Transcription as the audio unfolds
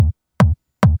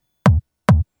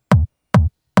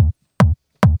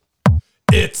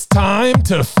It's time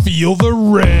to feel the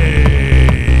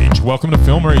rage. Welcome to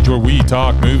Film Rage, where we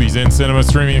talk movies in cinema,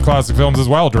 streaming, and classic films as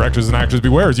well. Directors and actors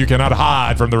beware, as you cannot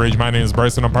hide from the rage. My name is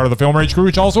Bryce, and I'm part of the Film Rage crew,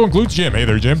 which also includes Jim. Hey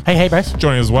there, Jim. Hey, Bryce.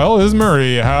 Joining as well is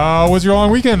Murray. How was your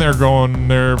long weekend there going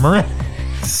there, Murray?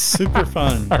 Super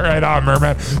fun. All right, on,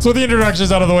 Merman. So the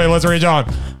introduction's out of the way. Let's rage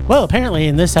on. Well, apparently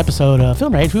in this episode of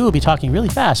Film Rage, we will be talking really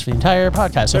fast for the entire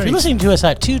podcast. So if you're listening to us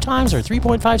at 2 times or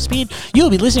 3.5 speed,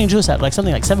 you'll be listening to us at like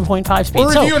something like 7.5 speed.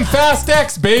 We're reviewing Fast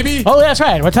X, baby. Oh, that's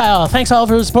right. Thanks all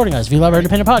for supporting us. If you love our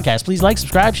independent podcast, please like,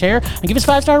 subscribe, share, and give us a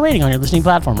 5-star rating on your listening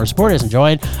platform, or support us and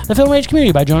join the Film Rage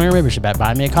community by joining our membership at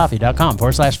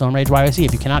buymeacoffee.com/FilmRageYC.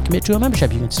 If you cannot commit to a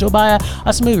membership, you can still buy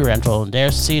us a movie rental and dare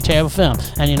us to see a terrible film.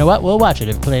 And you know what? We'll watch it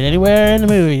if played anywhere in the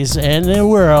movies, in the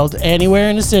world, anywhere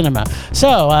in the cinema.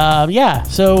 So, yeah.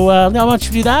 So I want you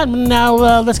to do that. And now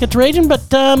let's get to raging. But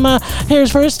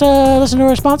here's first, listen to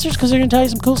our sponsors, because they're going to tell you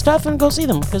some cool stuff, and go see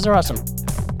them because they're awesome.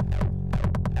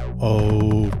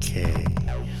 Okay.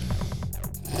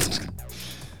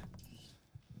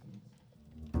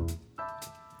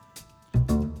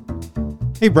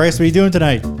 Hey, Bryce, what are you doing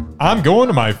tonight? I'm going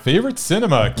to my favorite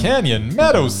cinema, Canyon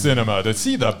Meadow Cinema, to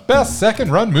see the best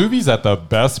second-run movies at the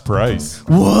best price.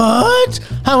 What?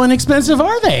 How inexpensive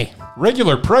are they?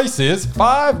 Regular price is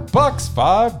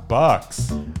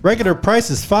 $5. Regular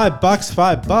price is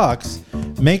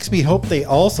 $5. Makes me hope they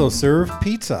also serve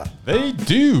pizza. They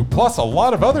do, plus a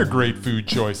lot of other great food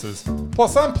choices.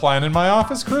 Plus, I'm planning my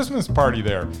office Christmas party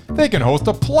there. They can host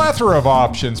a plethora of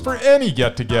options for any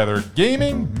get-together.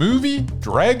 Gaming, movie,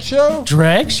 drag show.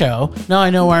 Drag show? Now I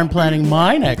know where I'm planning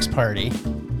my next party.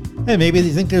 Hey, maybe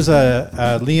you think there's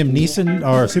a Liam Neeson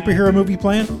or a superhero movie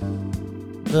planned?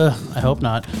 I hope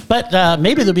not. But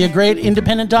maybe there'll be a great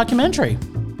independent documentary.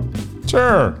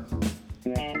 Sure.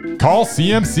 Call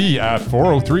CMC at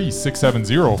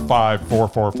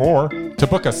 403-670-5444 to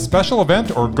book a special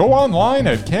event, or go online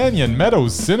at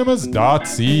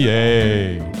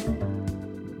canyonmeadowscinemas.ca.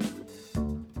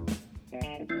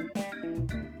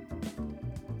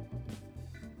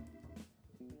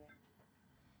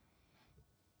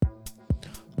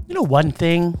 You know, one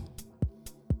thing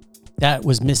that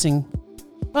was missing,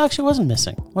 well, actually wasn't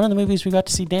missing. One of the movies we got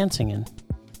to see dancing in.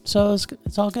 So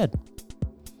it's all good.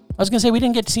 I was going to say we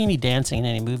didn't get to see any dancing in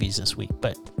any movies this week,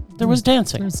 but there was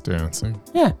dancing. There's dancing.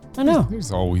 Yeah, I know.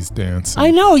 There's always dancing. I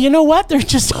know. You know what? There's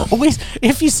just always,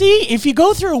 if you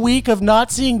go through a week of not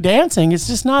seeing dancing, it's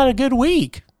just not a good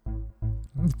week.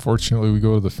 Unfortunately, we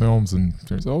go to the films and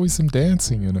there's always some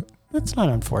dancing in it. That's not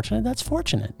unfortunate. That's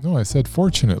fortunate. No, I said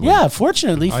fortunately. Yeah,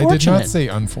 fortunately, I did not say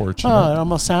unfortunate. Oh, it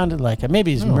almost sounded like it.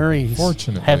 Maybe it's Murray's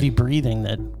heavy breathing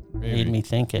that made me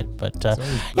think it. But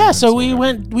yeah, so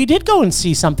we did go and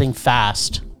see something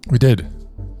fast. We did.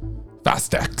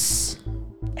 Fast X.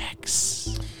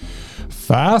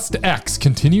 Fast X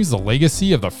continues the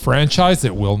legacy of the franchise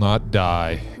that will not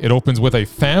die. It opens with a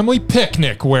family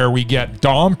picnic where we get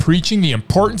Dom preaching the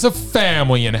importance of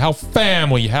family and how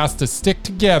family has to stick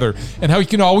together and how you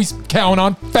can always count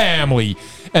on family.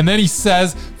 And then he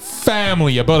says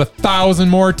family about 1,000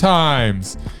 more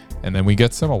times. And then we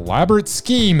get some elaborate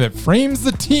scheme that frames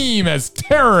the team as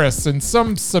terrorists and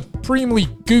some supremely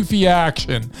goofy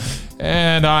action.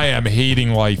 And I am hating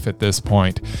life at this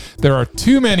point. There are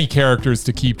too many characters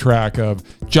to keep track of.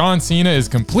 John Cena is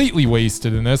completely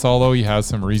wasted in this, although he has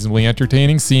some reasonably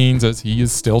entertaining scenes, as he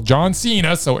is still John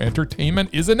Cena, so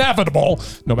entertainment is inevitable,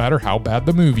 no matter how bad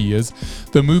the movie is.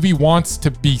 The movie wants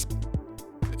to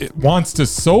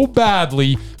so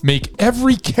badly make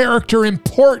every character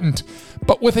important,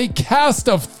 but with a cast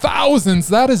of thousands,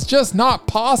 that is just not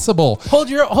possible.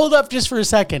 Hold up just for a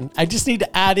second. I just need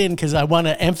to add in, because I want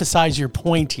to emphasize your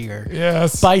point here.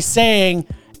 Yes. By saying,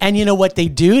 and you know what they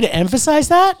do to emphasize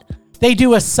that? They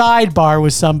do a sidebar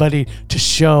with somebody to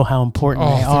show how important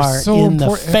they are in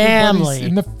the family.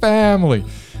 In the family.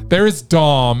 There's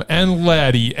Dom and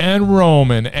Letty and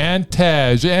Roman and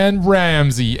Tej and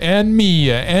Ramsey and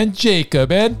Mia and Jacob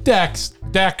and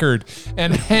Deckard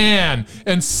and Han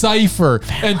and Cypher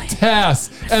and Tess.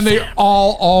 And they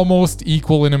all almost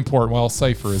equal in importance. Well,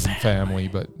 Cypher isn't family,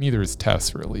 but neither is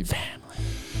Tess really.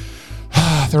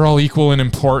 They're all equal in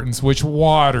importance, which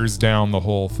waters down the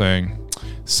whole thing.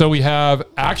 So we have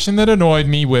action that annoyed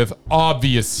me with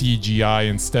obvious CGI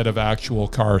instead of actual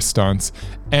car stunts,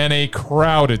 and a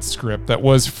crowded script that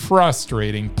was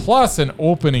frustrating, plus an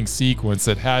opening sequence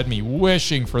that had me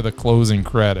wishing for the closing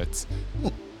credits.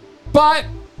 But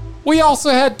we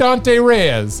also had Dante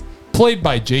Reyes, played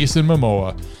by Jason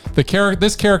Momoa.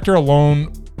 This character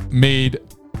alone made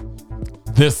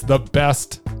this the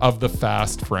best of the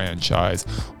Fast franchise.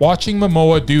 Watching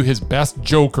Momoa do his best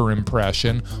Joker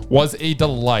impression was a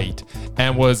delight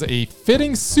and was a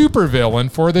fitting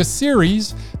supervillain for this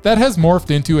series that has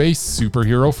morphed into a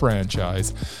superhero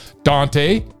franchise.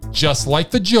 Dante, just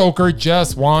like the Joker,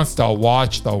 just wants to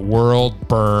watch the world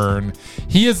burn.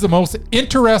 He is the most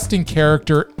interesting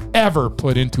character ever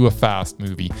put into a Fast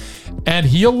movie, and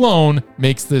he alone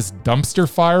makes this dumpster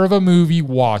fire of a movie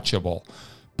watchable.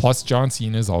 Plus, John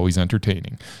Cena is always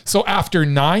entertaining. So after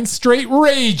 9 straight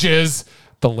rages,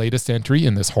 the latest entry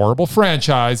in this horrible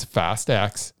franchise, Fast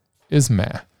X, is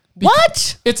meh.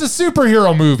 What? It's a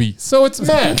superhero movie, so it's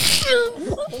meh.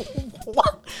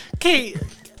 What? Okay.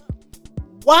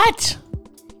 What?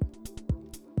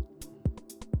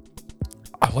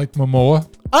 I like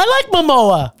Momoa. I like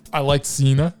Momoa. I like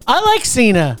Cena. I like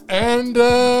Cena. And,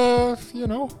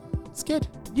 it's good.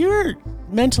 You're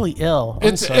mentally ill.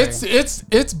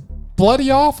 It's bloody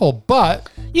awful, but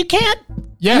you can't.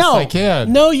 yes, no, I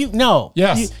can. No.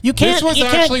 Yes. You can't. This was you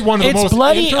actually can't, one of the it's most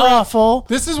bloody awful.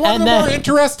 This is one of the more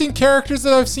interesting characters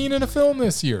that I've seen in a film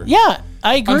this year. Yeah,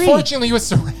 I agree. Unfortunately, he was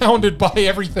surrounded by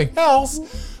everything else,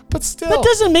 but still. That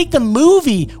doesn't make the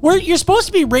movie. You're supposed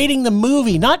to be rating the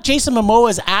movie, not Jason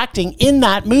Momoa's acting in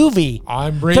that movie.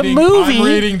 I'm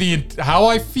rating how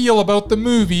I feel about the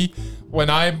movie when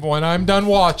I'm done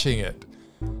watching it.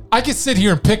 I could sit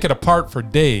here and pick it apart for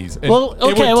days. And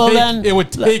it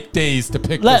would take days to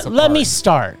pick this apart. Let me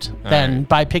start then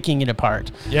by picking it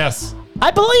apart. Yes.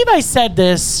 I believe I said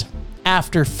this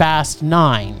after Fast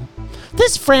 9.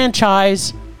 This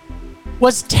franchise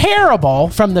was terrible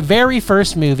from the very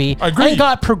first movie Agreed. and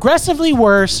got progressively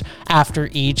worse after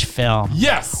each film.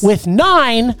 Yes. With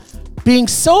 9 being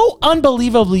so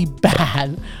unbelievably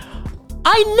bad,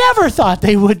 I never thought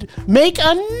they would make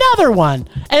another one.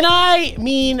 And I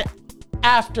mean,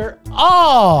 after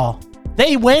all,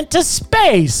 they went to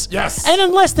space. Yes. And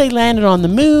unless they landed on the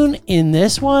moon in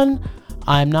this one,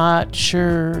 I'm not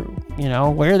sure,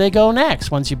 where they go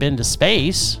next once you've been to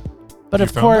space. But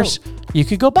of course, you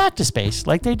could go back to space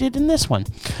like they did in this one.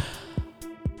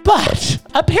 But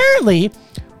apparently,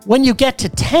 when you get to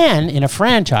 10 in a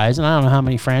franchise, and I don't know how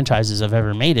many franchises have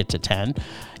ever made it to 10,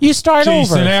 you start over.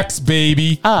 Jason X,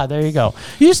 baby. Ah, there you go.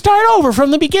 You start over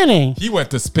from the beginning. He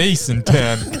went to space in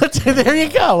 10. There you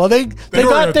go. Well, they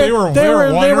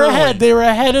were ahead. They were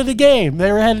ahead of the game.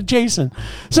 They were ahead of Jason.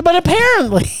 So, but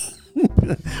apparently,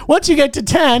 once you get to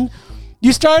 10,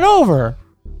 you start over.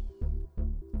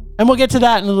 And we'll get to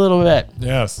that in a little bit.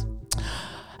 Yes.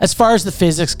 As far as the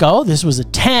physics go, this was a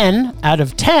 10 out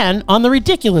of 10 on the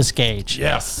ridiculous gauge.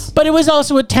 Yes. But it was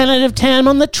also a 10 out of 10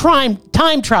 on the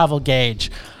time travel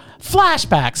gauge.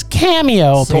 Flashbacks,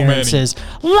 cameo appearances,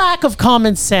 lack of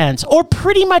common sense, or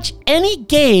pretty much any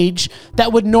gauge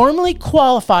that would normally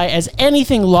qualify as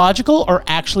anything logical or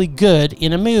actually good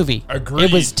in a movie. Agreed.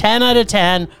 It was 10 out of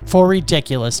 10 for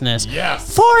ridiculousness.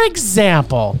 Yes. For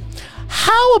example,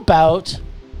 how about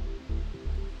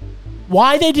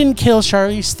why they didn't kill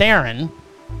Charlize Theron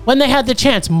when they had the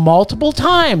chance multiple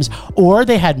times, or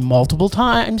they had multiple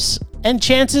times and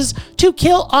chances to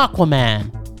kill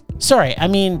Aquaman. Sorry, I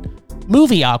mean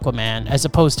movie Aquaman as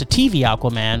opposed to TV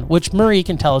Aquaman, which Murray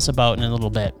can tell us about in a little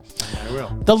bit. I will.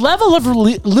 The level of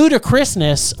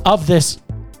ludicrousness of this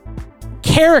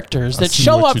characters that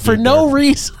show up for no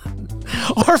reason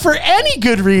or for any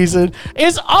good reason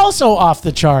is also off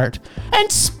the chart.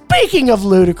 And speaking of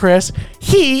ludicrous,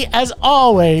 he, as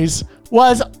always,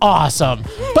 was awesome.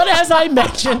 But as I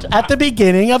mentioned at the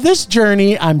beginning of this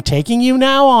journey I'm taking you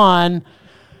now on,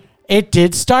 it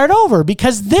did start over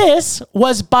because this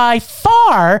was by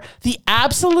far the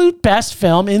absolute best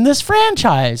film in this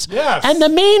franchise. Yes. And the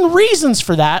main reasons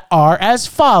for that are as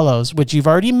follows, which you've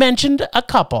already mentioned a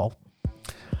couple.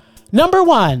 Number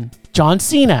 1, John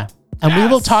Cena. And we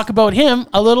will talk about him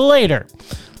a little later.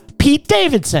 Pete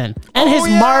Davidson and his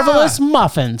marvelous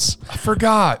muffins. I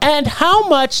forgot. And how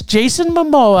much Jason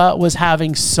Momoa was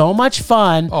having so much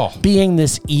fun being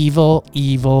this evil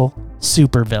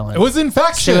supervillain. It was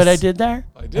infectious. See what I did there?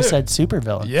 I did. I said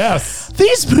supervillain. Yes.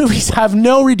 These movies have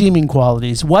no redeeming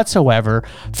qualities whatsoever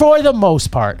for the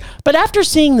most part. But after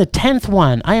seeing the 10th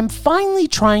one, I am finally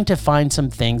trying to find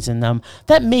some things in them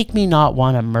that make me not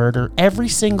want to murder every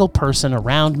single person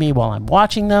around me while I'm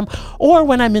watching them, or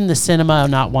when I'm in the cinema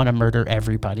and not want to murder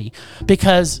everybody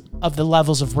because of the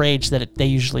levels of rage that they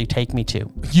usually take me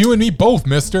to. You and me both,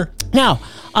 mister. Now,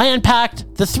 I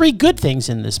unpacked the 3 good things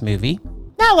in this movie.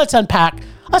 Now let's unpack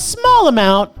a small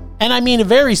amount, and I mean a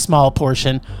very small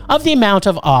portion, of the amount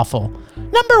of awful.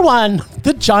 Number 1,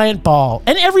 the giant ball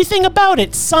and everything about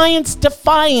it,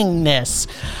 science-defyingness.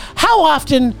 How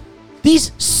often these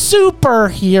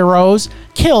superheroes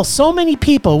kill so many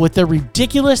people with their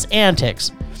ridiculous antics?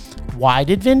 Why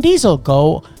did Vin Diesel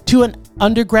go to an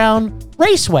underground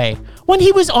raceway when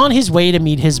he was on his way to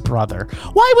meet his brother?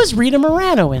 Why was Rita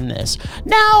Moreno in this?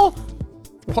 Now,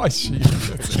 Why she?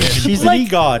 She's an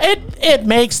e-god. it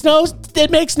makes no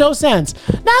sense.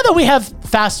 Now that we have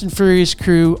Fast and Furious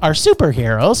crew are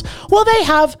superheroes, will they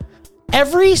have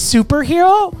every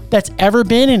superhero that's ever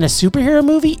been in a superhero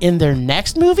movie in their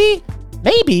next movie?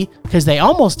 Maybe, because they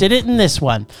almost did it in this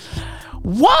one.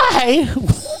 Why,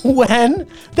 when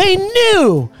they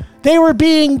knew they were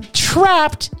being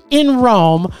trapped in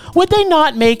Rome, would they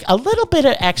not make a little bit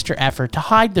of extra effort to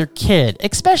hide their kid,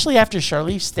 especially after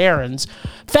Charlize Theron's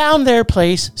found their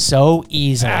place so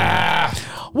easily?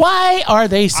 Why are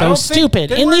they so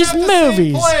stupid in these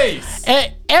movies?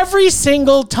 Every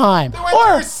single time.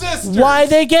 Or why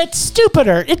they get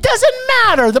stupider. It doesn't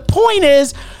matter. The point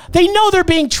is, they know they're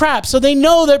being trapped, so they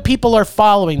know that people are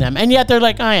following them. And yet they're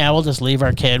like, oh yeah, we'll just leave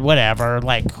our kid, whatever.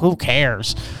 Like, who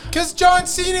cares? Because John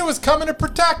Cena was coming to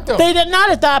protect him. They did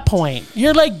not at that point.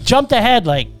 You're like jumped ahead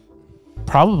like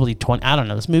probably 20. I don't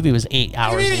know. This movie was 8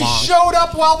 hours I mean, he long. showed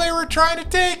up while they were trying to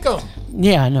take him.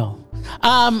 Yeah, I know.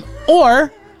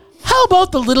 Or how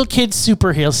about the little kid's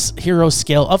superhero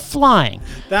skill of flying?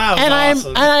 That was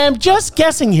awesome. I am just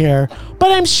guessing here, but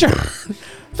I'm sure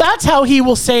that's how he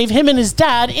will save him and his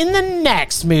dad in the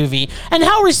next movie. And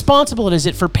how responsible is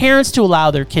it for parents to allow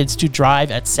their kids to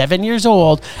drive at 7 years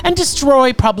old and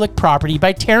destroy public property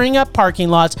by tearing up parking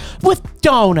lots with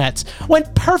donuts when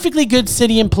perfectly good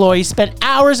city employees spent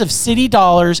hours of city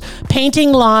dollars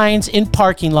painting lines in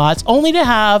parking lots only to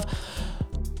have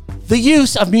the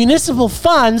use of municipal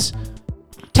funds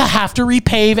to have to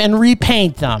repave and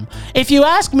repaint them? If you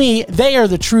ask me, they are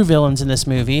the true villains in this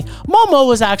movie. Momo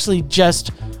was actually just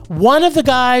one of the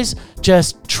guys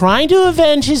just trying to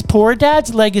avenge his poor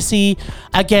dad's legacy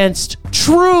against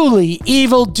truly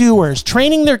evil doers,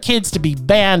 training their kids to be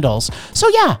vandals. So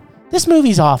yeah, this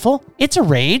movie's awful. It's a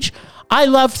rage. I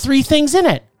loved 3 things in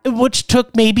it, which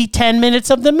took maybe 10 minutes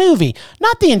of the movie.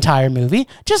 Not the entire movie,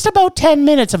 just about 10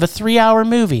 minutes of a 3-hour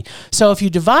movie. So if you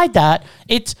divide that,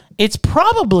 it's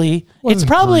probably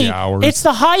 3 hours. It's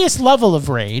the highest level of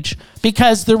rage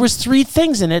because there was 3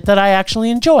 things in it that I actually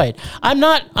enjoyed. I'm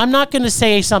not going to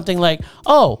say something like,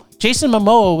 "Oh, Jason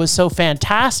Momoa was so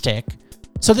fantastic,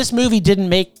 so this movie didn't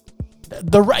make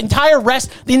the entire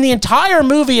rest in the entire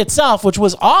movie itself, which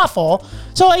was awful.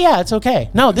 So yeah, it's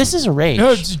okay." No, this is a rage.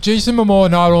 No, Jason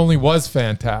Momoa not only was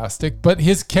fantastic, but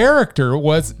his character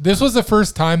was. This was the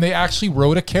first time they actually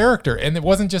wrote a character, and it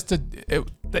wasn't just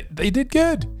they did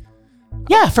good.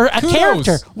 Yeah, for a Kudos.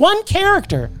 character, one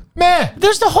character. Man,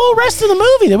 There's the whole rest of the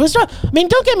movie. There was I mean,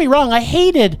 don't get me wrong. I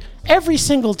hated every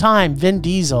single time Vin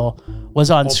Diesel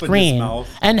was on Opened his screen mouth.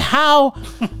 and how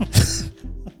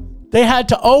they had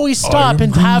to always stop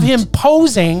and have him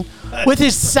posing with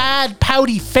his sad,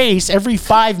 pouty face every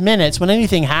 5 minutes when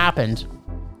anything happened.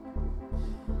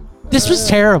 This was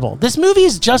terrible. This movie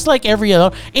is just like every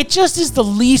other. It just is the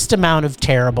least amount of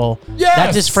terrible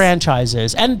that this franchise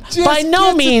is. And Just by no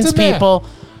gets it means, to me. people,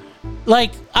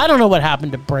 like, I don't know what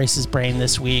happened to Bryce's brain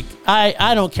this week.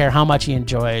 I don't care how much he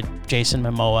enjoyed Jason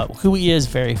Momoa, who he is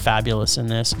very fabulous in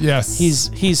this. Yes. He's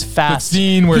the fast.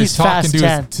 scene where he's talking fast to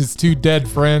 10. his 2 dead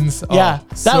friends. Yeah,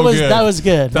 Oh, so that was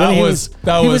good. When he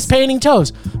was painting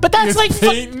toes. But that's was like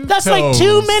painting that's like toes.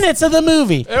 2 minutes of the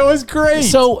movie. It was great.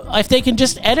 So if they can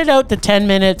just edit out the 10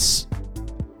 minutes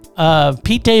of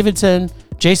Pete Davidson,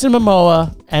 Jason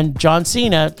Momoa, and John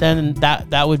Cena, then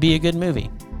that would be a good movie.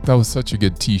 that was such a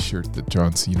good T-shirt that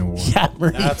John Cena wore. Yeah,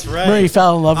 Murray. That's right. Murray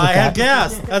fell in love with I had that.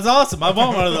 gas. That's awesome. I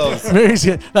want one of those.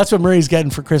 That's what Murray's getting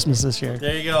for Christmas this year.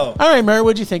 There you go. All right, Murray,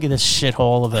 what'd you think of this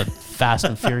shithole of a Fast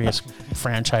and Furious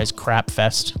franchise crap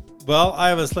fest? Well, I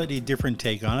have a slightly different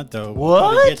take on it, though. What?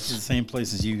 Probably get to the same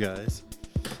place as you guys.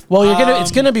 Well,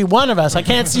 it's gonna be one of us. I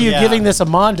can't see you Yeah. giving this a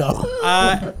mondo.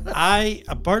 I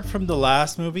apart from the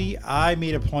last movie, I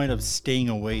made a point of staying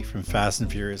away from Fast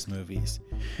and Furious movies.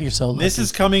 You're so lucky. This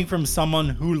is coming from someone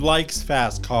who likes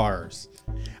fast cars.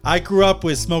 I grew up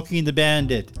with Smokey and the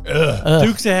Bandit,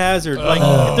 Dukes of Hazzard. Like,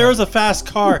 if there was a fast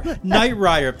car, Knight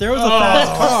Rider. If there was a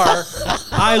fast car,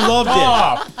 I loved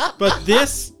it. But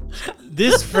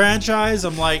this franchise,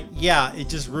 I'm like, yeah, it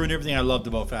just ruined everything I loved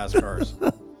about fast cars.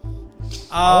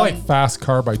 I like Fast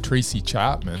Car by Tracy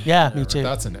Chapman. Yeah, me too.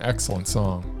 That's an excellent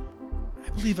song. I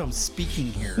believe I'm speaking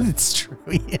here. It's true.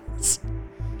 Yes.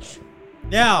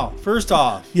 Now, first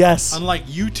off, Yes. unlike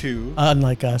you two,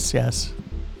 Unlike us, yes.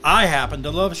 I happen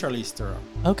to love Charlize Theron.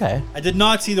 Okay. I did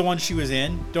not see the one she was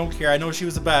in. Don't care. I know she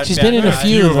was a bad. She's bad been in a guy.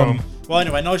 few of them. Well,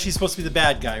 anyway, I know she's supposed to be the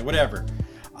bad guy. Whatever.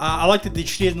 I liked it that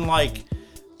she didn't like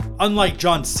unlike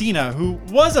John Cena, who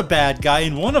was a bad guy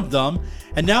in one of them,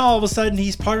 and now all of a sudden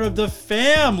he's part of the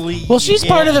family. Well, she's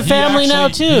part of the family now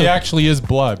too. He actually is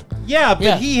blood. Yeah,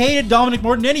 but he hated Dominic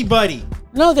more than anybody.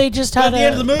 No, they just had At the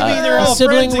end of the movie, they're all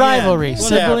sibling friends rivalry. again.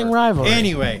 Sibling rivalry.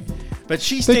 Anyway, but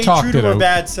she stayed true to her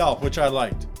bad self, which I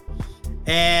liked.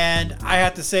 And I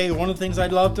have to say, one of the things I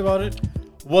loved about it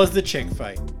was the chick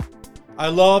fight. I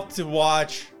loved to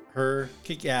watch her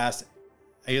kick ass.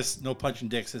 I guess no punching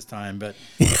dicks this time, but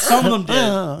some of them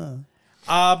did.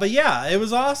 But yeah, it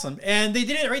was awesome. And they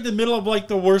did it right in the middle of like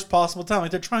the worst possible time.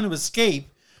 Like they're trying to escape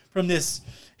from this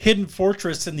hidden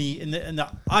fortress in the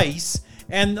ice.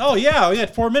 And we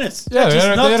had 4 minutes. Yeah, they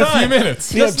had a few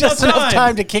minutes. Just enough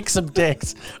time to kick some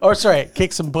dicks. Or sorry,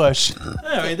 kick some bush.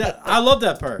 Anyway, I love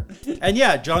that part. And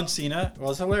yeah, John Cena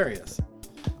was hilarious.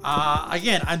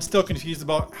 Again, I'm still confused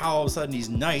about how all of a sudden he's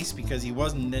nice because he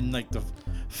wasn't in like the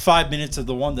 5 minutes of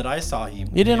the one that I saw. You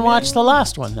didn't watch the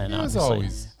last one then, As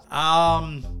obviously.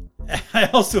 always. I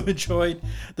also enjoyed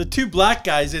the two black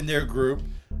guys in their group,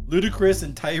 Ludacris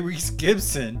and Tyrese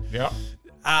Gibson. Yeah.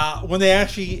 When they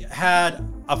actually had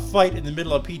a fight in the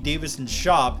middle of Pete Davidson's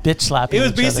shop. Bitch slapping It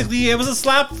was each other. basically, it was a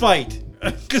slap fight.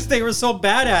 Because they were so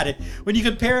bad at it. When you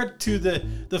compare it to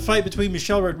the fight between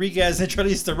Michelle Rodriguez and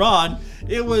Charlize Theron,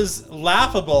 it was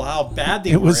laughable how bad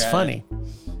they were. It was at funny. it.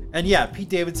 And yeah, Pete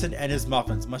Davidson and his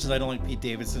muffins. Much as I don't like Pete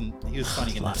Davidson, he was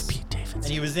funny in Love this. Pete Davidson. And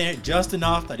he was in it just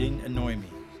enough that didn't annoy me.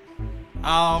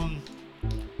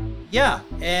 Yeah,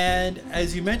 and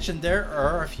as you mentioned, there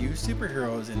are a few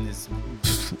superheroes in this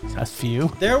movie. A few.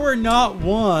 There were not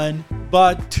one,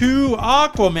 but two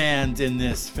Aquamans in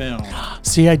this film.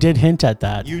 See, I did hint at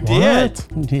that. You did.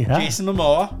 Yeah. Jason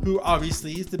Momoa, who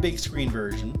obviously is the big screen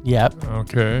version. Yep.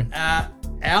 Okay.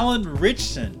 Alan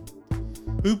Ritchson,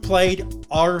 who played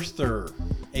Arthur,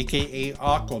 a.k.a.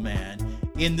 Aquaman,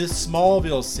 in the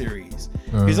Smallville series.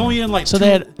 He's only in like So they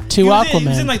had two he was Aquaman. he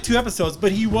was in like 2 episodes,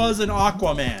 but he was an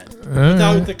Aquaman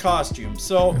without the costume.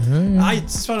 So I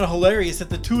just found it hilarious that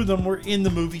the two of them were in the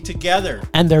movie together.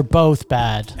 And they're both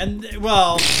bad. And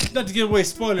well, not to give away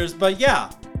spoilers, but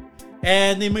yeah.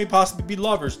 And they may possibly be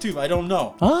lovers too. I don't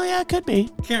know. Oh yeah, it could be.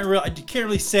 I can't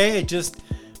really say. It just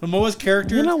Momoa's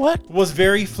character, You know what? was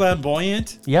very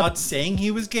flamboyant. Yep. Not saying he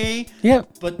was gay. Yep.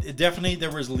 But it definitely there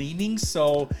was leanings.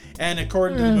 So, and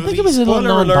according to the movie, I think it was a little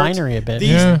spoiler alert, non-binary a bit.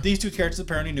 These two characters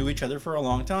apparently knew each other for a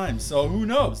long time. So who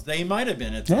knows? They might have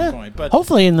been at some point. But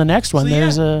hopefully in the next one so,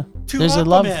 there's a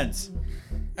love Aquamans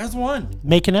as one.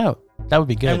 making out. That would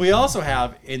be good. And we also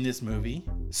have in this movie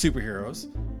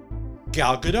superheroes,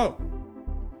 Gal Gadot,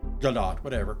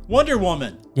 whatever, Wonder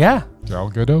Woman, yeah. Gal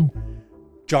Gadot.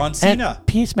 John Cena, And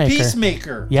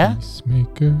Peacemaker. Yeah.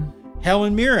 Peacemaker.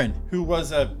 Helen Mirren, who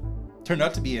turned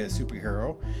out to be a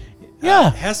superhero.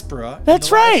 Yeah. Hespera. in That's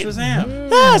the last right. Shazam.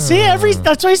 Yeah, see,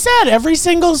 that's what I said. Every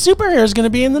single superhero is going to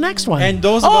be in the next one. And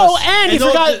those of us. and you those-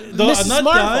 forgot I'm Mrs. not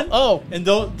Marvel. done. Oh,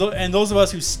 And those of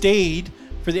us who stayed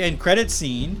for the end credit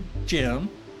scene, Jim,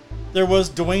 there was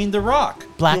Dwayne the Rock.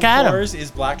 Black who, Adam. Of course,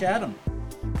 is Black Adam.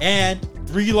 And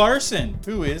Brie Larson,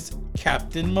 who is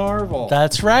Captain Marvel.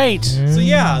 that's right. So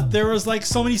yeah, there was like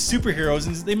so many superheroes,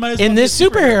 and they might as well In be this a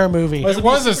superhero movie. Might as It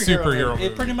well be was a superhero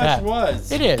It pretty movie. much Yeah.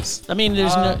 was. It is. I mean,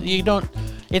 there's you don't.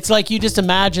 It's like you just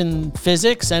imagine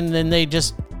physics, and then they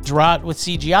just draw it with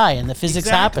CGI, and the physics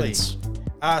Exactly.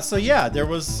 happens. So yeah, there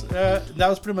was that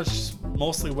was pretty much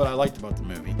mostly what I liked about the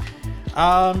movie.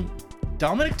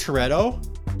 Dominic Toretto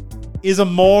is a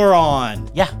moron.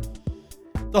 Yeah.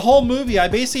 The whole movie, I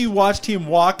basically watched him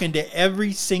walk into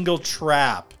every single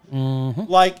trap.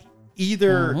 Mm-hmm. Like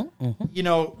either,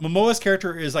 Momoa's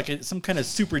character is like some kind of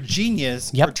super genius,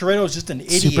 Yep. or Toretto's just an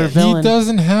idiot. Super villain. He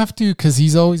doesn't have to because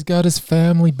he's always got his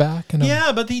family backing him.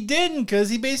 Yeah, but he didn't because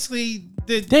he basically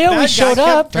They always bad guy showed kept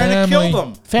up. trying to Family. kill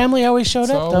them. Family always showed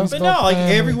It's up, though. always- But no, like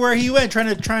family. everywhere he went,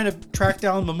 trying to track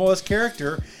down Momoa's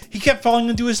character, he kept falling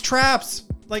into his traps.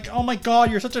 Like, oh my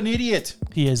God, you're such an idiot.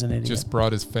 He is an idiot. Just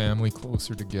brought his family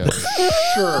closer together.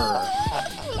 Sure.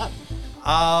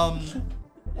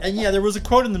 And yeah, there was a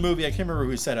quote in the movie. I can't remember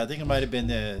who said it. I think it might have been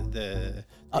the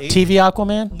TV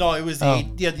Aquaman? No, it was the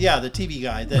the TV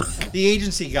guy, the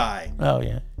agency guy. Oh,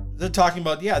 yeah. They're talking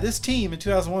about this team in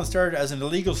 2001 started as an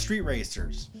illegal street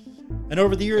racers, and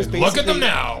over the years, basically, Look at them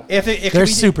now. If it They're could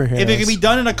be, superheroes. If it could be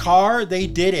done in a car, they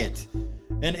did it.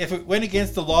 And if it went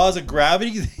against the laws of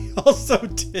gravity, they also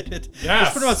did it. Yes.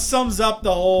 Which pretty much sums up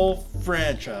the whole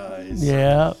franchise.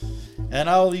 Yeah. And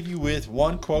I'll leave you with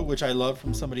one quote, which I love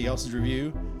from somebody else's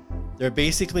review. They're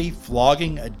basically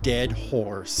flogging a dead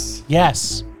horse.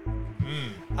 Yes.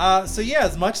 So yeah,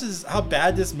 as much as how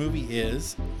bad this movie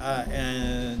is,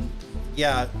 and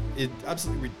yeah, it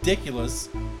absolutely ridiculous.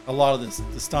 A lot of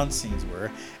the stunt scenes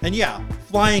were, and yeah,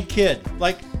 flying kid.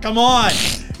 Like, come on,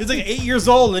 he's like 8 years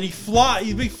old and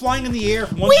he'd be flying in the air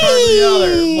from one car to the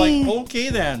other. Like, okay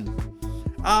then.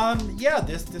 Yeah,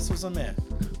 this was a meh.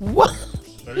 What?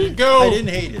 There you go. I didn't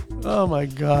hate it. Oh my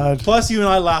God. Plus, you and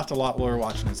I laughed a lot while we were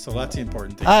watching it, so that's the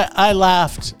important thing. I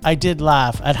laughed. I did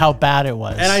laugh at how bad it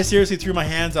was. And I seriously threw my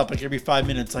hands up like every 5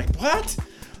 minutes, like, what?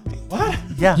 What?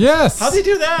 yeah. Yes. How'd they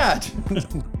do that?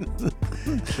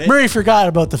 Murray forgot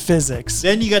about the physics.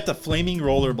 Then you got the flaming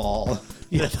roller ball.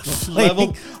 Yeah, the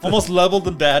flaming- almost leveled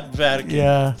the Vatican.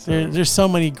 Yeah, there's so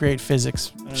many great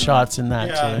physics shots in that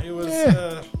Yeah, too. it was.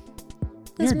 Yeah.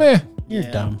 It's meh. You're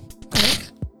Yeah. dumb.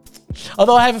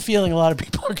 Although I have a feeling a lot of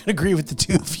people are going to agree with the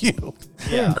two of you.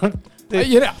 Yeah.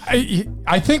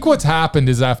 I think what's happened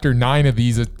is after 9 of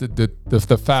these,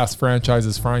 the Fast franchise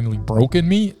has finally broken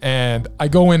me, and I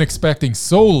go in expecting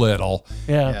so little,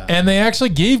 Yeah. and they actually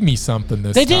gave me something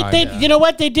this They did. time. You know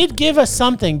what? They did give us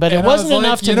something, but it And I was wasn't like,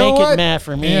 enough to you know make what? it meh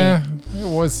for me. Yeah, it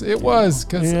was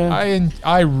because Yeah.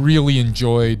 I really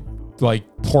enjoyed like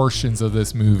portions of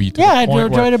this movie. To Yeah, the I point where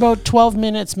enjoyed about 12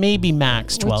 minutes, maybe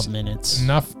max 12 minutes.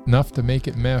 enough to make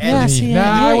it meh for Yeah, me. see, Nah,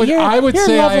 I would your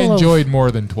say I level of- enjoyed more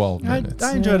than 12 I minutes.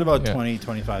 enjoyed about Yeah. 20,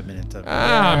 25 minutes of it.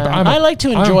 I like to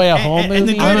enjoy a home and the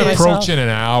movie. good I'm news- myself. approaching an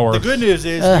hour. The good news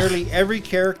is Ugh. nearly every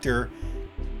character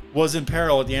was in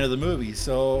peril at the end of the movie,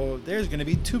 so there's going to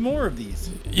be 2 more of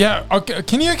these. Yeah. Okay.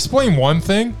 Can you explain one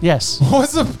thing? Yes.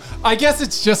 What's the? I guess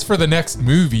it's just for the next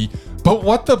movie. But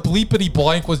what the bleepity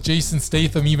blank was Jason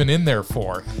Statham even in there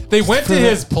for? They went to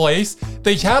his place.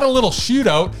 They had a little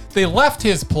shootout. They left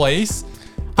his place.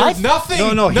 There's nothing.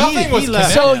 No, he nothing was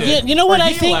left. connected. So you know what Or I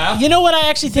he think? left. You know what I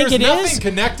actually think There's it nothing is?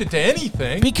 connected to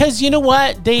anything. Because you know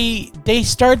what? They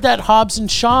started that Hobbs and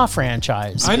Shaw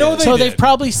franchise. I know they So did. they've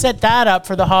probably set that up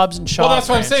for the Hobbs and Shaw Well, that's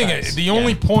what I'm saying. franchise. The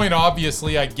only point,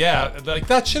 obviously, I get, like,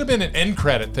 that should have been an end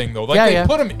credit thing, though. Like, Yeah, they yeah.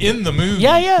 put him in the movie.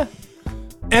 Yeah.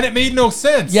 And it made no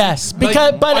sense. Yes, Like,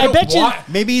 because- but I don't- bet you- why-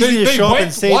 Maybe he's gonna show up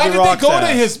and save Why the did Rock's they go to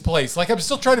ass. his place? Like, I'm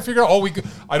still trying to figure out.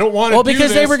 I don't want to. Well, do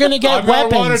because this. they were gonna get I don't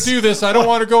want weapons. to do this. I don't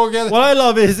want to go again. What I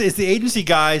love is the agency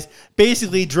guys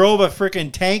basically drove a freaking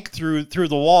tank through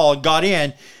the wall, got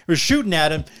in, were shooting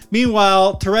at him.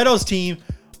 Meanwhile, Toretto's team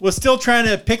was still trying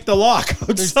to pick the lock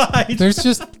outside.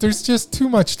 There's just too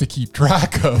much to keep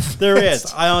track of. There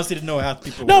is. I honestly didn't know how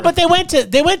people No, were. but they went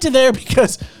to there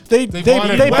because they wanted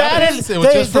batted. weapons? It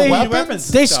was just for weapons?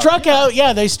 They Stuff. struck out.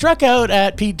 Yeah, they struck out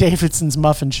at Pete Davidson's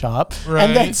muffin shop,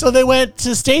 and then Right. so they went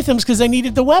to Statham's because they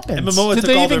needed the weapons. And Momoa Did took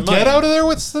they all even their get money. out of there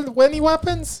with any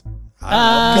weapons?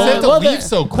 Because they had to leave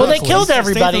so Well, they quickly. killed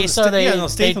everybody, Statham- so they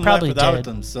Statham probably left without did.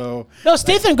 them. So No,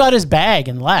 Statham got his bag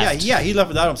and left. yeah, he left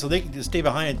without them, so they can just stay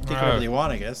behind and take whatever Right. they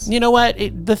want, I guess. You know what?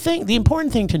 The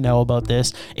important thing to know about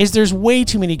this is there's way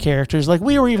too many characters. Like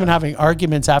we were even having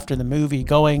arguments after the movie,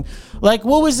 going like,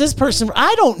 "What was this person?"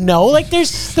 I don't know. Like there's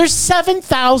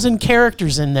 7,000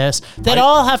 characters in this that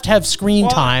all have to have screen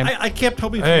Well, time. I kept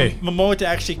hoping Hey. for Momoa to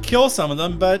actually kill some of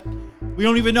them, but we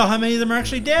don't even know how many of them are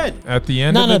actually dead. At the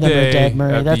end None of of the them day, are dead,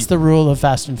 Murray. That's the rule of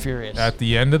Fast and Furious. At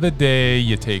the end of the day,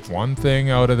 you take one thing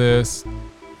out of this: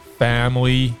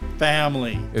 family.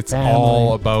 Family. It's Family.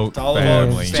 all about It's all about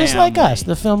family. family. Just like us,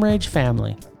 the Film Rage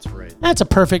family. That's right. That's a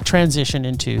perfect transition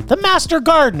into The Master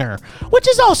Gardener, which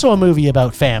is also a movie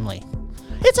about family.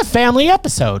 It's a family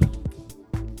episode.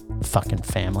 Fucking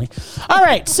family. All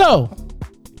right, so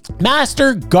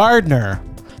Master Gardener.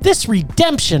 This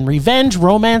redemption, revenge,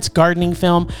 romance, gardening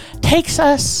film takes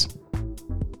us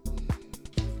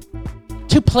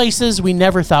to places we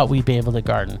never thought we'd be able to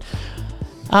garden.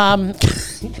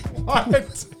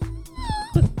 What?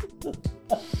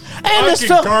 And I this can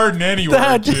film, garden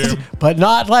anywhere, Jim. but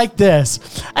not like this.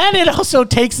 And it also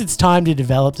takes its time to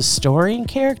develop the story and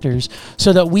characters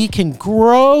so that we can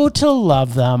grow to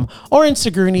love them, or in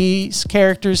Sigourney's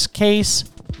character's case,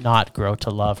 not grow to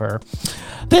love her.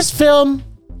 This film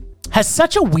has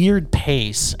such a weird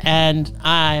pace, and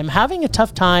I'm having a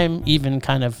tough time even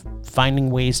kind of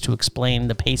finding ways to explain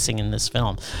the pacing in this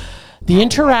film. The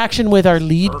interaction with our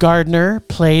lead gardener,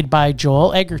 played by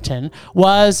Joel Edgerton,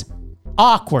 was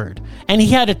awkward, and he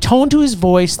had a tone to his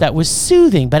voice that was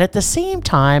soothing, but at the same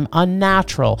time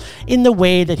unnatural in the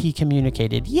way that he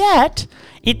communicated. Yet,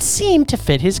 it seemed to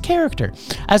fit his character.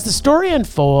 As the story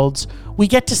unfolds, we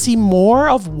get to see more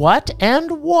of what and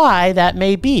why that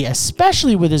may be,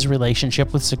 especially with his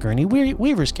relationship with Sigourney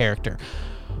Weaver's character,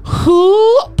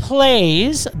 who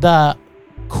plays the,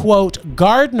 quote,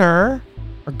 gardener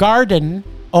or garden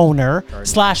owner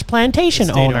 / plantation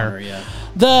Estate owner.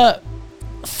 yeah.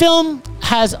 film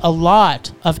has a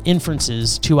lot of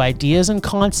inferences to ideas and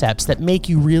concepts that make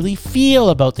you really feel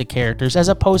about the characters as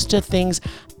opposed to things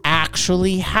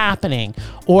actually happening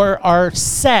or are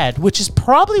said, which is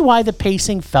probably why the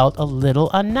pacing felt a little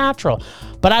unnatural.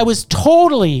 But I was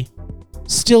totally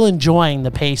still enjoying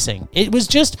the pacing.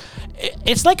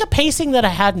 It's like a pacing that I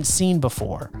hadn't seen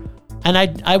before. And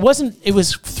I wasn't, it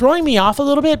was throwing me off a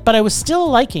little bit, but I was still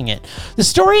liking it. The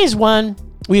story is one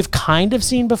we've kind of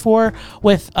seen before,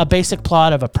 with a basic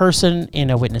plot of a person in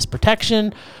a witness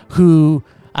protection who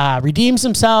redeems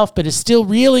himself, but is still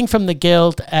reeling from the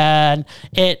guilt, and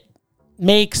then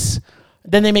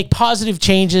they make positive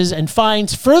changes and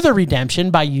finds further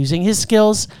redemption by using his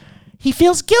skills he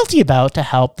feels guilty about to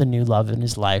help the new love in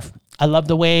his life. I love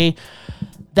the way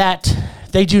that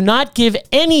they do not give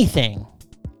anything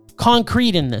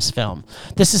concrete in this film.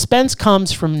 The suspense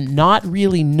comes from not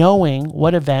really knowing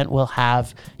what event will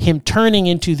have him turning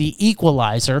into the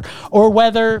equalizer, or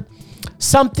whether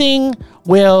something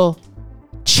will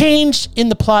change in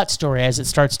the plot story as it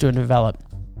starts to develop.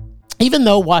 Even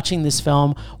though watching this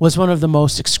film was one of the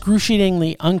most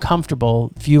excruciatingly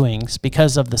uncomfortable viewings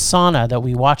because of the sauna that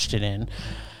we watched it in,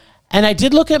 and I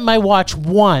did look at my watch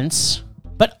once,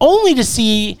 but only to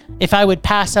see if I would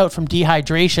pass out from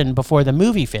dehydration before the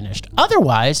movie finished.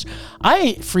 Otherwise,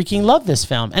 I freaking love this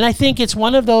film. And I think it's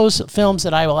one of those films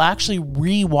that I will actually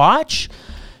rewatch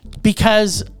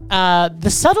because the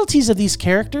subtleties of these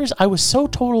characters I was so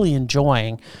totally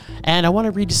enjoying. And I want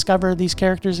to rediscover these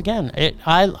characters again.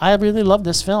 I really love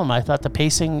this film. I thought the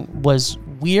pacing was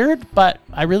weird, but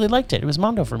I really liked it. It was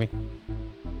Mondo for me.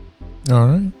 All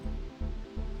right.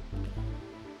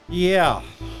 Yeah.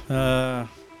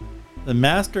 The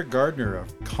master gardener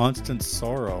of constant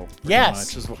sorrow.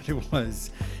 Yes. Much is what it was.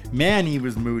 Man, he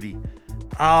was moody.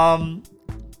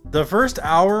 The first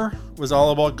hour was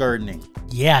all about gardening.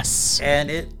 Yes.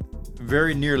 And it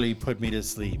very nearly put me to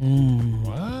sleep.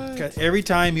 What? 'Cause every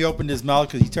time he opened his mouth,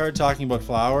 because he started talking about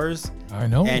flowers, I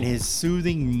know. and his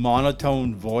soothing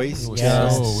monotone voice. It was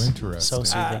Yes. so interesting. So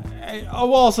soothing. It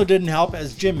also didn't help,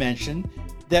 as Jim mentioned,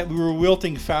 that we were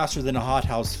wilting faster than a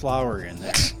hothouse flower in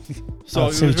there. So Oh,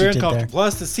 it see was what you very did uncomfortable. there.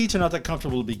 Plus, the seats are not that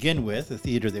comfortable to begin with, the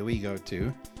theater that we go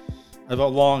to. I've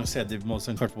long said the most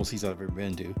uncomfortable seats I've ever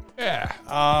been to. Yeah.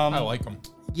 I like them.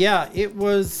 Yeah, it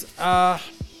was...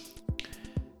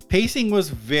 pacing was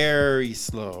very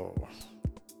slow.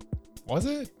 Was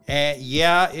it?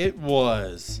 Yeah, it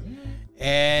was.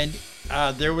 And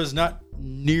there was not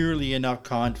nearly enough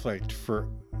conflict for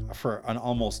an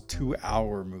almost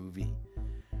 2-hour movie.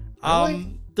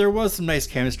 Really? There was some nice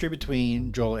chemistry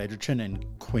between Joel Edgerton and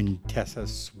Quintessa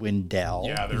Swindell.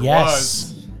 Yeah, there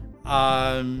Yes.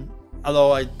 was.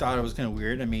 Although I thought it was kind of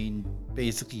weird. I mean,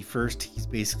 basically, first he's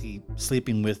basically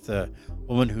sleeping with a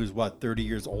woman who's 30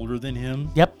 years older than him,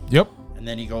 Yep. Yep. and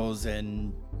then he goes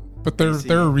and But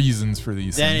there are reasons for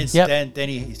these then things. it's then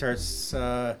he starts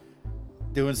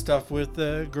doing stuff with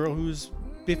a girl who's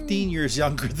 15 years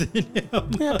younger than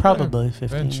him. Yeah, probably 15.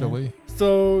 Eventually.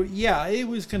 So yeah, it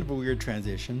was kind of a weird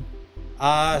transition.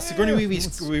 Sigourney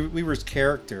Weaver's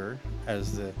character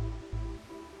as the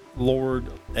Lord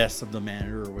S of the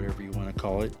Manor, or whatever you want to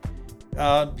call it,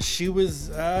 she was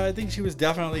I think she was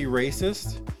definitely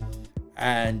racist,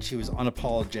 and she was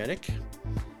unapologetic,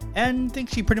 and I think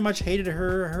she pretty much hated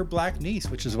her black niece,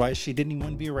 which is why she didn't even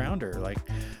want to be around her. Like,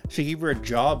 she gave her a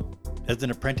job as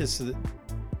an apprentice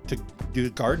to do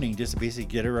gardening just to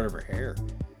basically get her out of her hair.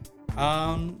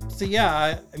 So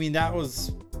yeah, I mean, that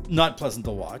was not pleasant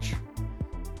to watch.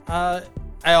 I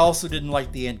also didn't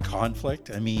like the end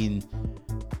conflict. I mean,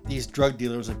 these drug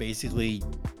dealers that basically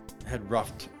had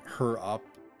roughed her up,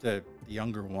 the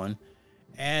younger one,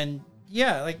 and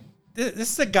yeah, like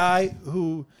this is a guy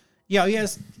who, he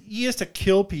has to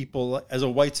kill people as a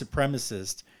white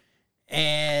supremacist,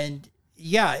 and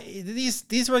yeah,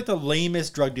 these were like the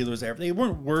lamest drug dealers ever. They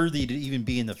weren't worthy to even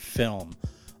be in the film.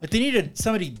 Like, they needed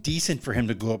somebody decent for him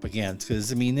to go up against,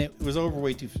 because I mean, it was over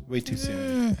way too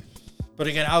soon. But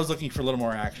again, I was looking for a little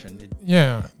more action. It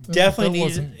definitely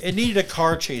needed a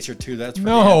car chase or two. That's for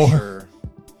damn sure.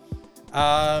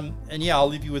 And yeah, I'll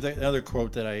leave you with another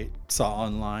quote that I saw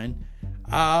online.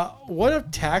 What if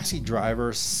Taxi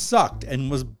Driver sucked and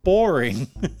was boring?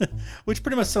 Which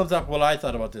pretty much sums up what I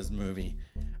thought about this movie.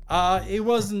 It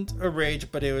wasn't a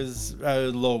rage, but it was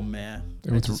low man.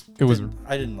 I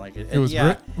didn't like it. It was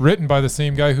written by the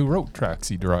same guy who wrote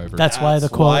Taxi Driver. That's why the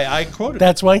quote. I quoted.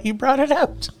 That's why he brought it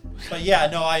out. But yeah,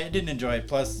 no, I didn't enjoy it.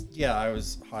 Plus, yeah, I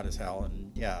was hot as hell,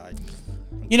 and yeah.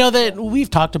 That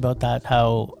we've talked about that,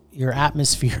 how your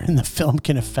atmosphere in the film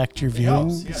can affect your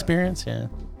viewing experience. Yeah.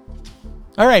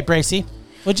 All right, Bracy,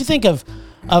 what'd you think of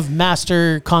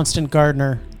Master Constant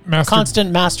Gardener.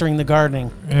 Constant mastering the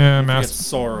gardening. Yeah,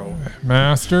 Sorrow.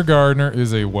 Master Gardener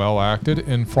is a well-acted,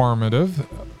 informative,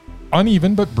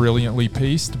 uneven but brilliantly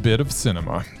paced bit of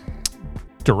cinema.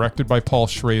 Directed by Paul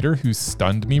Schrader, who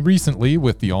stunned me recently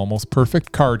with the almost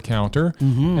perfect card counter,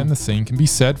 and the same can be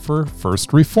said for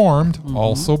First Reformed,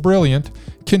 also brilliant,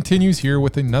 continues here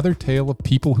with another tale of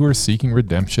people who are seeking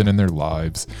redemption in their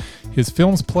lives. His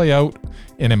films play out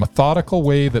in a methodical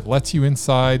way that lets you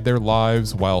inside their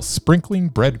lives while sprinkling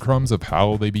breadcrumbs of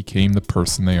how they became the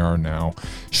person they are now.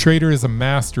 Schrader is a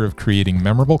master of creating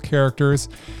memorable characters,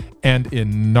 and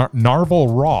in Narvel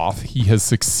Roth, he has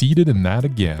succeeded in that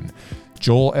again.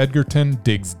 Joel Edgerton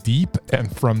digs deep,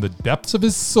 and from the depths of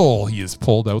his soul, he has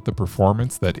pulled out the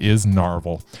performance that is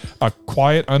Narvel. A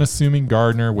quiet, unassuming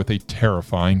gardener with a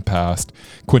terrifying past.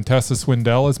 Quintessa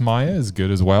Swindell as Maya is good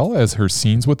as well, as her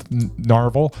scenes with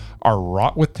Narvel are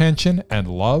wrought with tension and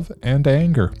love and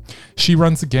anger. She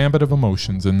runs the gambit of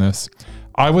emotions in this.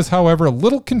 I was, however, a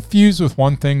little confused with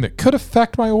one thing that could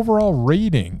affect my overall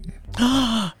rating.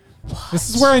 This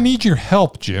is where I need your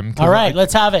help, Jim. All right,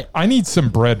 let's have it. I need some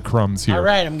breadcrumbs here. All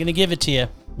right, I'm going to give it to you.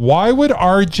 Why would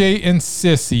RJ and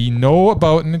Sissy know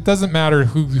about, and it doesn't matter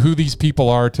who these people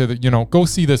are, go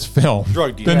see this film.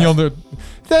 Drug dealers. Then you'll know.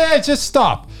 Just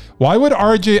stop. Why would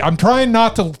RJ, I'm trying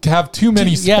not to have too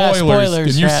many spoilers,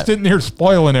 and you're sitting here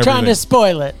spoiling everything. Trying to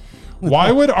spoil it.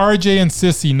 Why would RJ and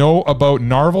Sissy know about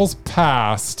Narvel's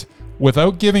past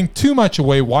without giving too much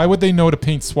away? Why would they know to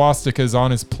paint swastikas on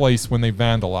his place when they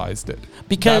vandalized it?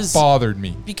 Because that bothered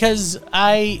me. Because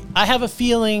I have a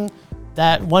feeling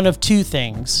that one of two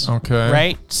things. Okay.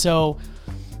 Right? So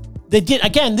they did,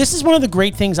 again, this is one of the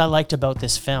great things I liked about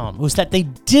this film, was that they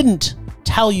didn't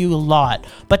tell you a lot,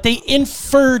 but they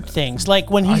inferred things.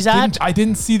 Like when I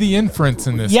didn't see the inference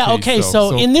in this case, okay, though.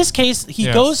 So in this case,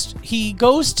 he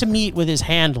goes to meet with his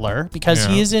handler because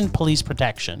he is in police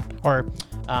protection, or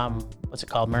what's it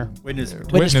called, Mer? Witness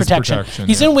protection.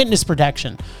 He's in witness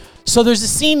protection. So there's a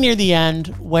scene near the end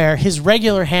where his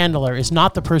regular handler is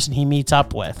not the person he meets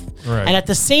up with. Right. And at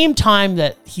the same time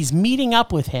that he's meeting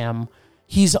up with him,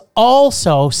 he's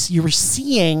also, you're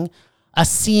seeing a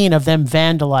scene of them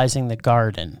vandalizing the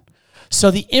garden. So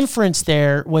the inference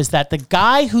there was that the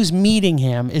guy who's meeting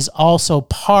him is also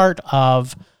part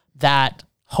of that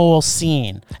whole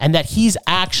scene, and that he's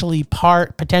actually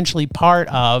potentially part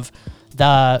of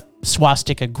the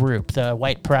swastika group, the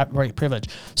white privilege.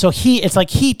 So it's like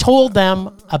he told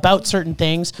them about certain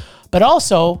things, but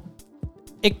also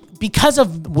because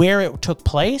of where it took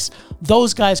place,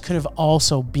 those guys could have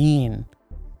also been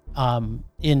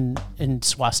in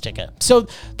swastika. So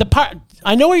the part,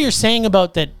 I know what you're saying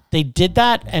about that they did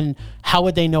that and how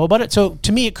would they know about it. So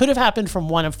to me, it could have happened from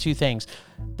one of two things.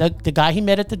 The guy he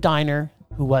met at the diner,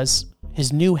 who was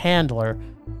his new handler,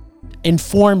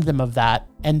 informed them of that,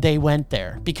 and they went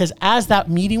there because as that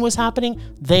meeting was happening,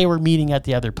 they were meeting at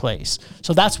the other place.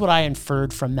 So that's what I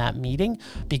inferred from that meeting,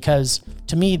 because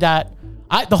to me the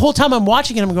whole time I'm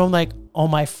watching it, I'm going like, oh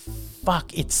my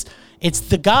fuck, it's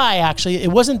the guy. Actually,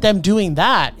 it wasn't them doing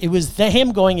that. It was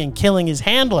him going and killing his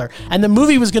handler, and the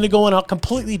movie was going to go in a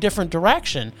completely different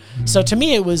direction. So to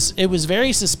me, it was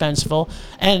very suspenseful,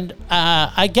 and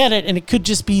I get it, and it could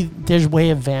just be their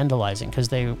way of vandalizing because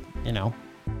they,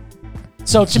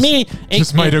 So to me,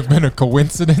 it might have been a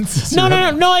coincidence. No.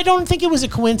 I don't think it was a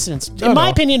coincidence. In my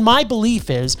opinion, my belief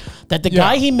is that the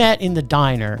guy he met in the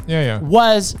diner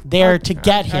was there to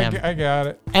get him. I got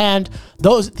it. And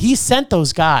he sent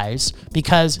those guys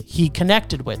because he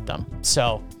connected with them.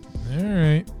 So, all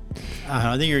right.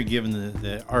 I think you're giving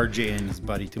the RJ and his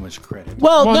buddy too much credit.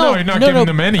 Well, no, you're not giving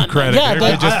them any credit. Yeah,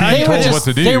 they're just being told what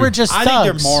to do. They were just thugs. I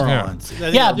think they're morons.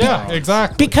 Yeah,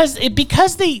 exactly.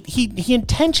 Because he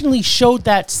intentionally showed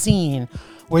that scene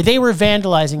where they were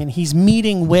vandalizing and he's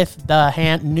meeting with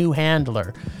the new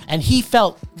handler, and he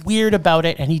felt weird about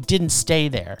it and he didn't stay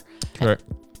there. Correct.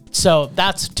 So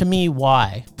that's, to me,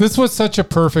 why. This was such a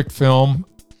perfect film.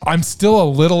 I'm still a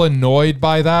little annoyed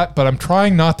by that, but I'm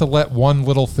trying not to let one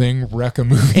little thing wreck a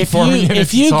movie for me.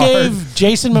 If you gave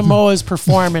Jason Momoa's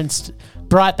performance,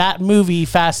 brought that movie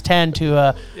Fast 10 to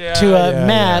a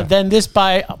then this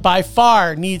by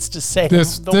far needs to say way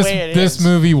it is.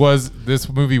 This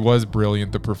movie was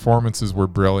brilliant. The performances were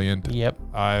brilliant. Yep.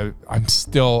 I'm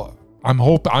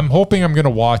hoping I'm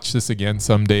gonna watch this again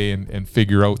someday and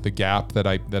figure out the gap that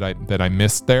I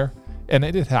missed there, and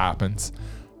it happens.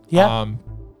 Yeah.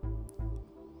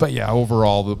 But yeah,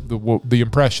 overall, the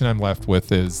impression I'm left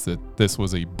with is that this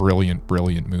was a brilliant,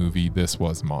 brilliant movie. This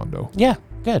was Mondo. Yeah,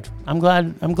 good. I'm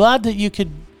glad that you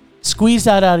could squeeze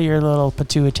that out of your little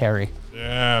pituitary.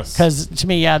 Yes. Because to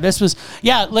me, this was,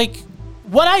 like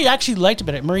what I actually liked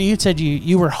about it, Murray, you said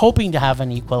you were hoping to have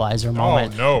an equalizer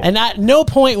moment. no. And at no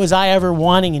point was I ever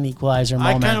wanting an equalizer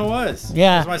moment. I kind of was.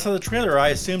 Yeah. Because when I saw the trailer, I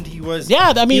assumed he was.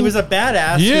 Yeah, I mean, he was a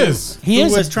badass. He who, is. He who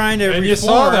is. was trying to And reform. you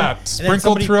saw that and then sprinkled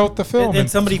somebody- throughout the film. And then in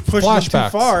somebody pushed him too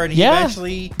flashbacks. far, and he Yeah.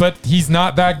 eventually. But he's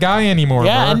not that guy anymore.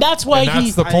 Yeah, Mer. and that's why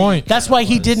that's the point. That's why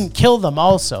he didn't kill them.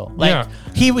 Also, like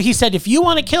Yeah. he said, if you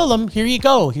want to kill them, here you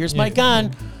go. Here's my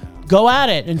gun. Go at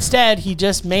it. Instead, he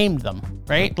just maimed them.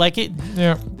 Right? Like it.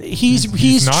 Yeah.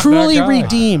 He's not truly that guy.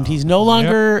 redeemed. He's no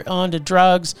longer onto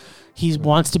drugs. He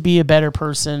wants to be a better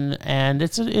person, and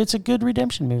it's a good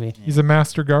redemption movie. He's a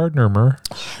master gardener, Mer.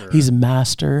 He's a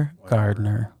master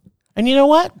gardener. And you know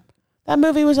what? That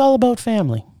movie was all about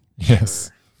family. Yes.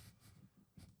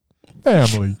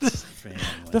 Family.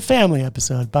 The family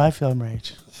episode by Film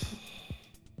Rage.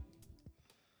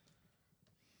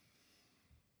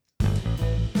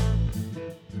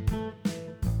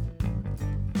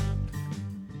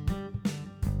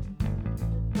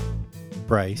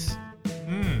 Bryce.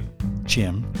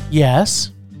 Jim.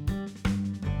 Yes.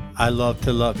 I love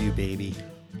to love you, baby.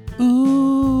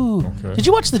 Ooh. Okay. Did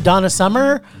you watch the Donna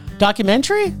Summer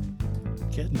documentary?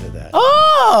 Get into that.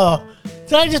 Oh!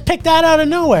 Did I just pick that out of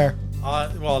nowhere?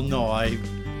 Well, no, I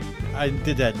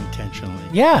did that intentionally.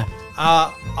 Yeah.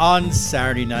 On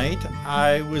Saturday night,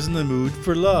 I was in the mood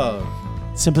for love.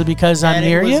 Simply because I'm And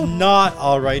near it was you? not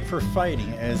all right for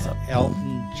fighting, as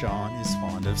Elton John is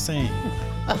fond of saying.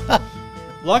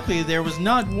 Luckily, there was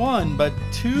not one, but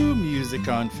 2 music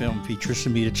on film features for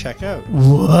me to check out,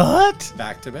 What?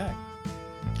 back to back.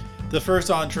 The first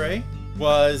entree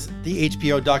was the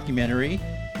HBO documentary,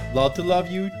 Love to Love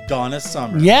You, Donna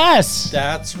Summer. Yes.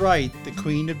 That's right, the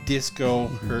queen of disco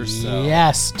herself.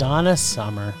 Yes, Donna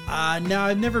Summer. Now,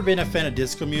 I've never been a fan of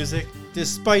disco music,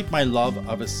 despite my love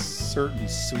of a certain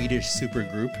Swedish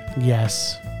supergroup.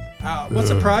 Yes. What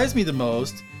surprised me the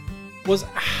most was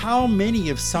how many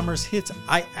of Summer's hits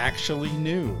I actually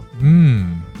knew,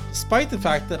 despite the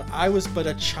fact that I was but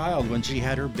a child when she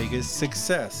had her biggest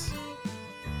success.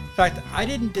 In fact, I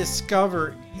didn't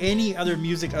discover any other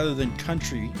music other than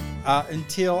country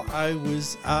until I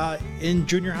was in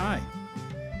junior high.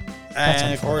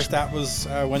 And of course, that was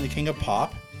when the King of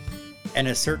Pop and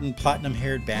a certain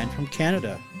platinum-haired band from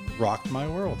Canada rocked my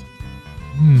world.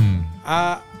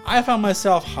 I found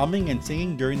myself humming and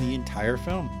singing during the entire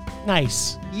film,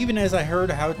 Nice. even as I heard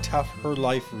how tough her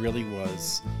life really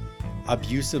was.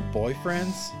 Abusive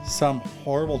boyfriends, some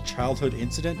horrible childhood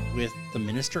incident with the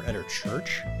minister at her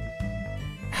church,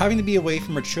 having to be away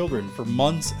from her children for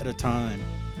months at a time,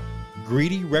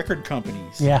 greedy record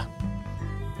companies. Yeah.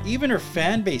 Even her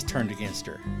fan base turned against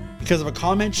her because of a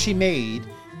comment she made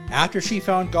after she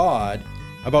found God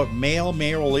about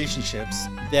male-male relationships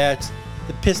that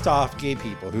pissed off gay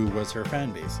people, who was her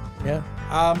fan base. Yeah.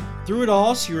 Through it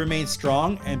all, she remained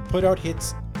strong and put out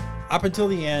hits up until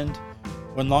the end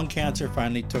when lung cancer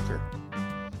finally took her.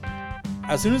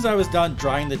 As soon as I was done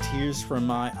drying the tears from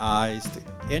my eyes,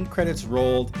 the end credits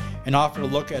rolled and offered a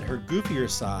look at her goofier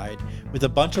side with a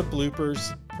bunch of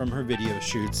bloopers from her video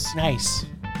shoots. Nice.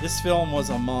 This film was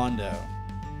a mondo.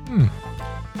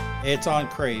 It's on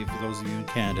Crave for those of you in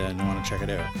Canada and want to check it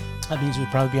out. That means we'd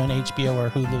probably be on HBO or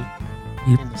Hulu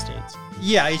Yep. in the States.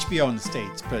 Yeah, HBO in the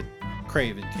States, but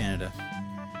Crave in Canada.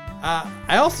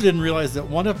 I also didn't realize that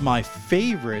one of my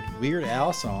favorite Weird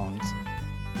Al songs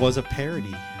was a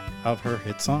parody of her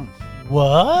hit song.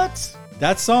 What?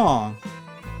 That song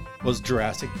was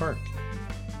Jurassic Park,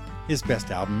 his best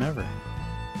album ever.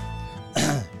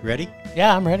 Ready?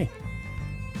 Yeah, I'm ready.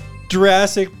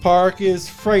 Jurassic Park is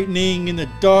frightening in the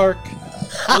dark.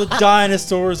 The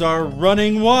dinosaurs are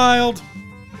running wild.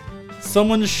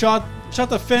 Someone shot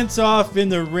the fence off in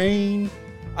the rain.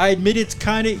 I admit it's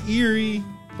kind of eerie,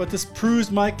 but this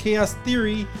proves my chaos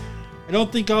theory. I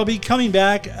don't think I'll be coming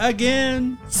back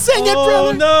again. Sing it,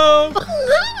 brother. No.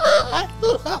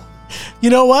 You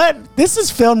know what? This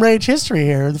is Film Rage history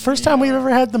here. The first time we've ever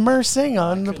had the Mer sing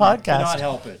on the Cannot podcast.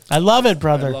 help it. I love it, I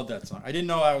brother. love that song. I didn't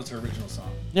know that was her original song.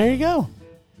 There you go.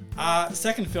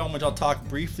 Second film, which I'll talk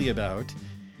briefly about,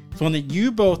 is one that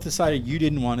you both decided you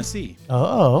didn't want to see.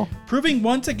 Oh. Proving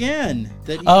once again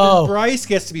that even Oh. Bryce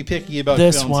gets to be picky about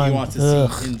This films one. he wants to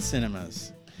Ugh. see in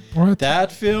cinemas. What?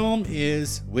 That film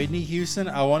is Whitney Houston,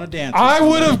 I Want to Dance With I would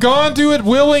Somebody. have gone to it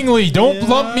willingly. Don't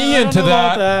lump me I don't into know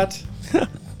about that. that.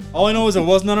 All I know is it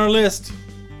wasn't on our list.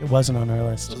 It wasn't on our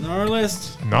list. Wasn't on our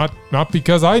list. Not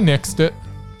because I nixed it.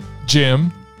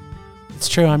 Jim. It's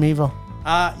true, I'm evil.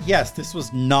 Yes, this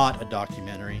was not a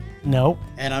documentary, Nope.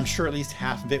 and I'm sure at least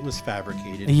half of it was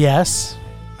fabricated. Yes.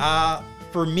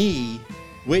 For me,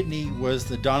 Whitney was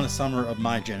the Donna Summer of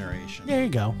my generation. There you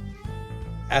go.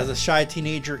 As a shy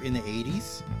teenager in the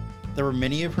 80s, there were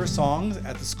many of her songs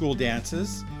at the school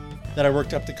dances that I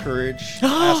worked up the courage to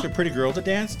ask a pretty girl to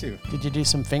dance to. Did you do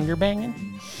some finger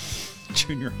banging?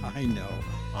 Junior high, no.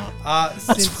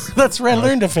 That's where I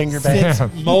learned to finger bang.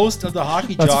 Since most of the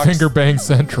hockey That's jocks... finger bang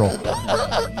central.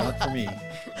 Not for me.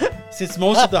 Since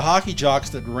most of the hockey jocks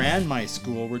that ran my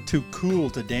school were too cool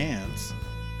to dance,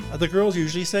 the girls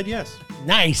usually said yes.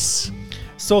 Nice.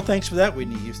 So thanks for that,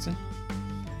 Whitney Houston.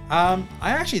 I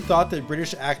actually thought that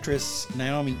British actress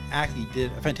Naomi Ackie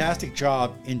did a fantastic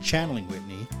job in channeling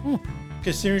Whitney,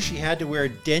 considering she had to wear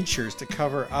dentures to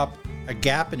cover up a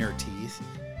gap in her teeth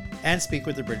and speak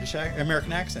with a British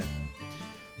American accent.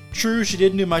 True, she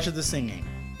didn't do much of the singing,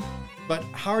 but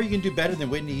how are you going to do better than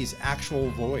Whitney's actual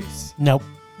voice? Nope.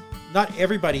 Not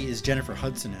everybody is Jennifer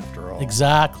Hudson, after all.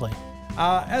 Exactly.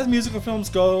 As musical films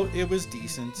go, it was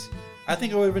decent. I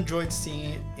think I would have enjoyed seeing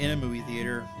it in a movie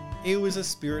theater. It was a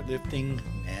spirit-lifting,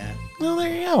 Well, there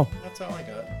you go. That's all I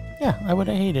got. Yeah, I would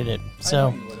have hated it.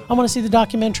 So know you would've. I want to see the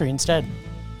documentary instead.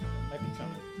 Might be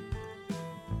coming.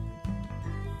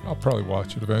 I'll probably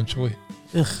watch it eventually.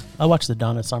 Ugh, I'll watch the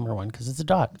Donna Summer one because it's a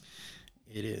doc.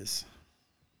 It is.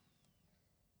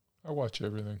 I watch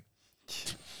everything.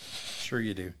 Sure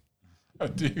you do. I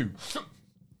do.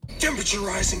 Temperature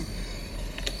rising.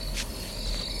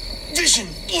 Vision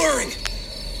blurring.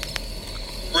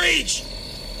 Rage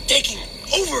taking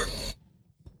over.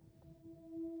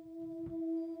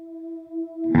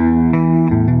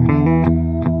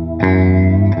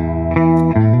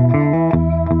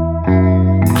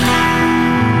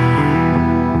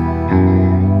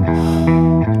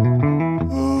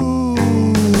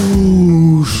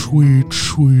 Oh, sweet,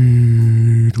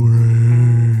 sweet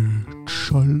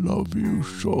Rich. I love you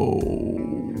so.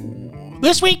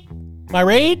 This week, my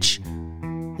rage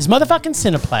is motherfucking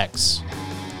Cineplex.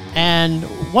 And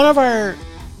one of our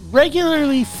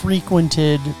regularly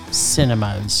frequented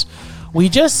cinemas. We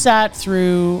just sat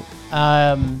through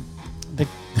the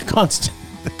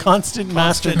constant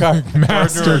Master Gardener.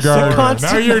 Master The Gardener.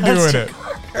 constant Now you're doing Master it.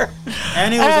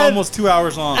 And it was almost 2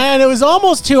 hours long. And it was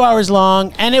almost 2 hours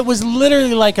long, and it was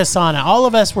literally like a sauna. All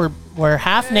of us were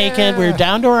half naked. We were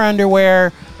down to our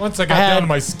underwear. Once I got down to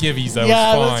my skivvies,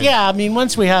 that was fine. I mean,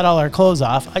 once we had all our clothes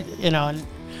off,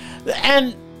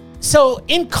 and so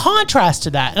in contrast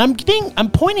to that, and I'm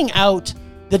pointing out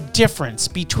the difference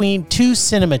between two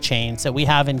cinema chains that we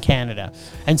have in Canada.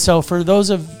 And so for those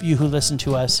of you who listen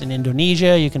to us in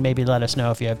Indonesia, you can maybe let us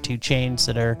know if you have two chains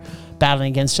that are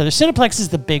battling against each other. Cineplex is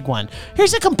the big one.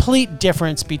 Here's a complete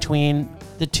difference between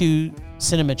the two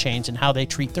cinema chains and how they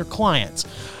treat their clients.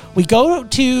 We go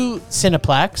to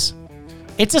Cineplex.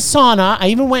 It's a sauna. I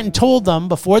even went and told them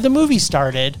before the movie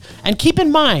started. And keep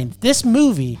in mind, this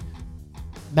movie,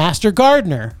 Master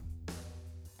Gardener,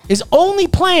 is only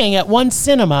playing at one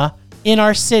cinema in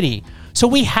our city. So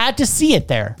we had to see it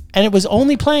there. And it was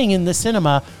only playing in the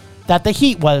cinema that the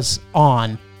heat was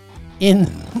on.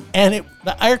 The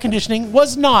air conditioning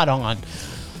was not on.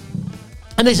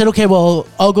 And they said, okay, well,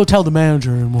 I'll go tell the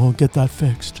manager and we'll get that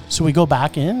fixed. So we go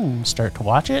back in and start to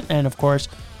watch it. And of course,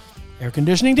 air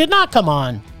conditioning did not come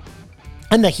on.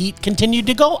 And the heat continued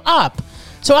to go up.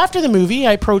 So after the movie,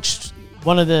 I approached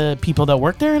one of the people that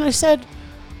worked there and I said,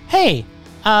 hey,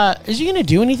 is you going to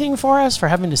do anything for us for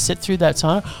having to sit through that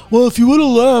sauna? Well, if you would have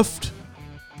left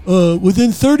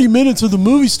within 30 minutes of the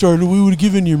movie started, we would have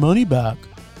given your money back.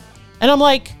 And I'm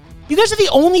like, you guys are the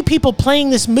only people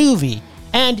playing this movie.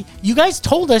 And you guys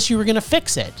told us you were going to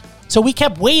fix it. So we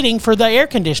kept waiting for the air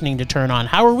conditioning to turn on.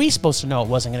 How are we supposed to know it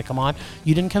wasn't going to come on?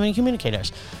 You didn't come and communicate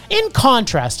us. In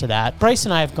contrast to that, Bryce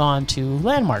and I have gone to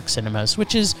Landmark Cinemas,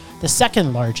 which is the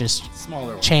second largest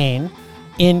chain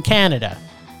in Canada.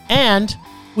 And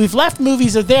we've left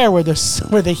movies there where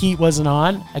the heat wasn't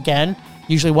on. Again,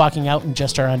 usually walking out in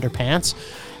just our underpants.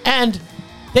 And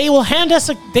they will hand us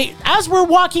as we're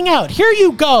walking out, here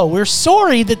you go. We're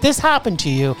sorry that this happened to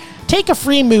you. Take a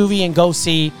free movie and go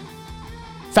see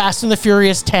Fast and the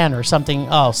Furious 10 or something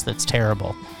else that's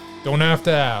terrible. Don't have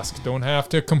to ask. Don't have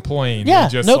to complain. Yeah,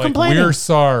 just no like, complaining. We're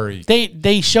sorry.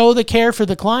 They show the care for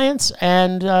the clients,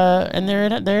 and there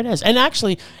it is. And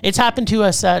actually, it's happened to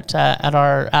us at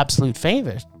our absolute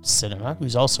favorite cinema,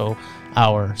 who's also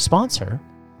our sponsor,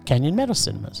 Canyon Meadow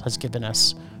Cinemas, has given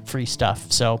us free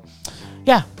stuff. So,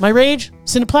 yeah, my rage,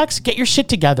 Cineplex, get your shit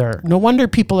together. No wonder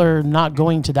people are not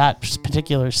going to that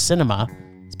particular cinema.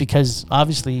 It's because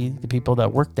obviously the people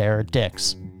that work there are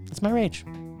dicks. That's my rage.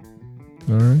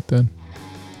 All right, then.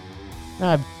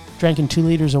 I've drank in 2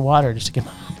 liters of water just to get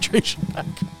my hydration back.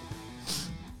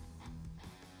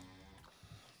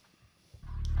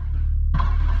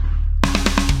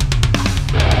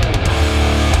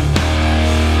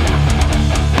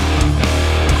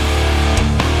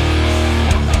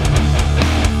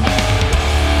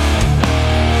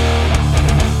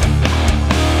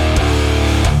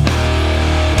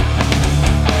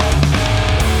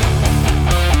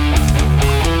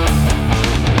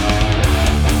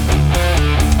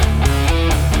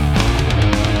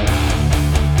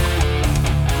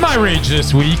 rage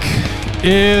this week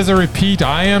is a repeat,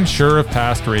 I am sure, of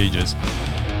past rages.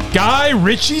 Guy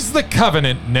Ritchie's The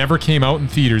Covenant never came out in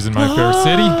theaters in my fair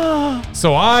city,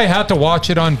 so I had to watch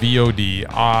it on VOD.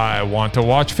 I want to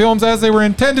watch films as they were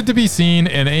intended to be seen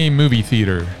in a movie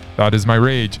theater. That is my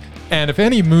rage. And if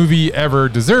any movie ever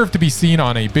deserved to be seen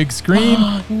on a big screen,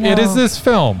 it is this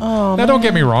film. Now, don't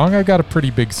get me wrong. I got a pretty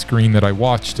big screen that I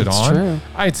watched it on. True.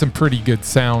 I had some pretty good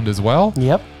sound as well.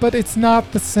 Yep. But it's not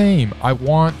the same. I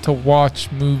want to watch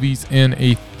movies in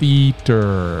a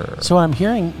theater. So what I'm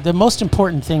hearing, the most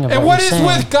important thing of And what what you're is saying,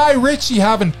 with Guy Ritchie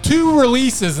having 2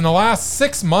 releases in the last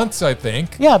 6 months, I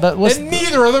think? Yeah, but And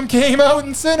neither of them came out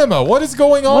in cinema. What is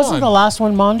going on? wasn't the last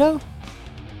one Mondo?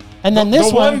 And then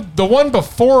this one, the one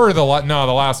before the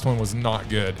last one was not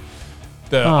good.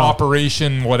 The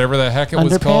Operation, whatever the heck it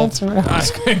was called. Underpants or whatever? I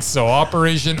think so.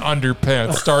 Operation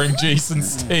Underpants, starring Jason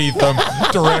Statham,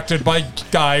 directed by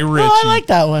Guy Ritchie. Oh, I like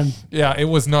that one. Yeah, it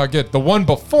was not good. The one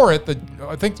before it,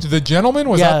 I think The Gentleman,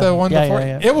 was that the one before?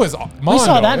 Yeah. It was Mondo. We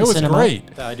saw that in it was cinema. great.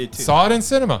 Yeah, I did too. Saw it in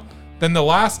cinema. Then the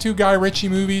last 2 Guy Ritchie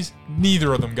movies,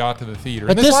 neither of them got to the theater.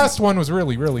 But And this this- last one was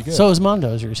really, really good. So is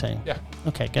Mondo, as you were saying. Yeah.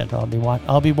 Okay, good. I'll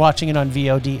be watching it on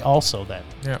VOD also then.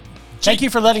 Yeah. Thank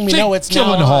you for letting me know it's now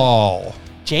on. Gyllenhaal.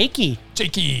 Jakey.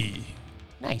 Jakey.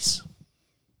 Nice.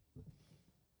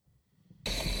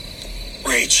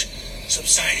 Rage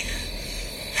subsiding.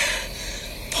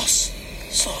 Pulse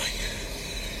slowing.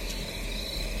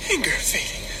 Anger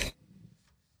fading.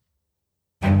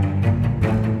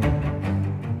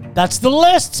 That's the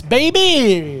lists,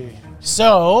 baby.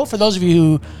 So, for those of you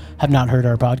who have not heard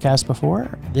our podcast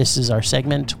before, this is our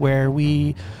segment where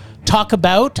we talk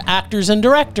about actors and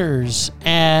directors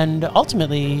and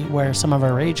ultimately where some of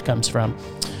our rage comes from.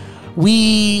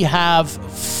 We have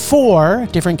 4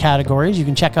 different categories. You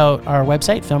can check out our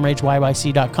website,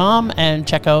 filmrageyyc.com, and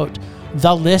check out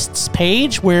the lists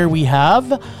page where we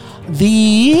have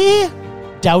the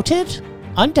doubted,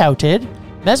 undoubted,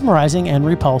 mesmerizing, and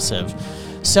repulsive.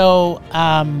 So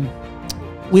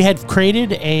we had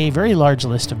created a very large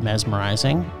list of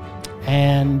mesmerizing,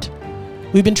 and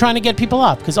we've been trying to get people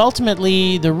up because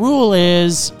ultimately the rule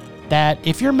is that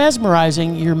if you're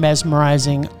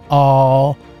mesmerizing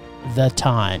all the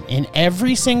time. In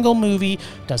every single movie,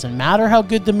 doesn't matter how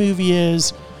good the movie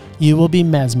is, you will be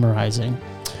mesmerizing.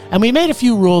 And we made a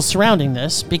few rules surrounding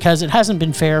this because it hasn't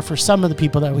been fair for some of the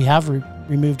people that we have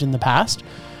removed in the past,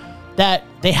 that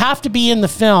they have to be in the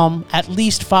film at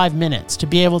least 5 minutes to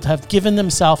be able to have given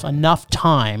themselves enough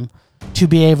time to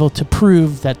be able to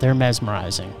prove that they're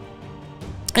mesmerizing.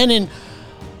 And in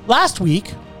last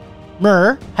week,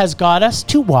 Murr has got us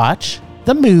to watch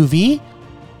the movie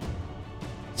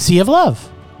Sea of Love.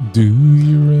 Do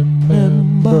you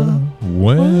remember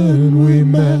when we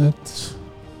met?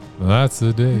 That's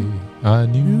the day I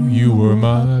knew you were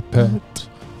my pet.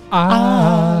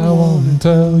 I won't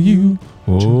tell you,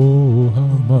 oh, how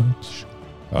much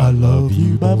I love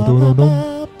you.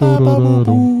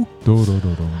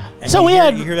 So we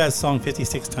had... You hear that song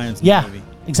 56 times in Yeah, the movie.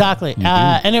 exactly. do.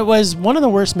 And it was one of the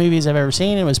worst movies I've ever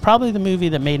seen. It was probably the movie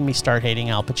that made me start hating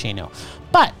Al Pacino.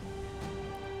 But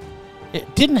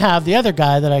it didn't have the other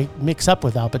guy that I mix up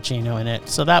with Al Pacino in it,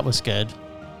 so that was good.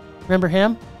 Remember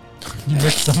him? You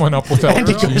mixed someone up with Al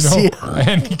Andy Pacino.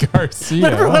 Garcia. Andy Garcia.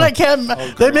 Remember when I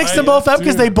can't... they mixed them both up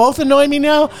because they both annoy me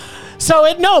now? So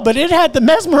but it had the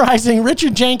mesmerizing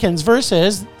Richard Jenkins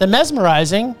versus the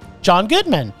mesmerizing John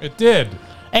Goodman. It did.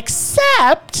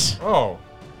 Except... Oh.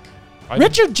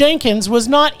 Richard Jenkins was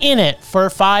not in it for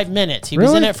 5 minutes. He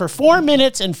was in Really? it for 4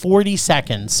 minutes and 40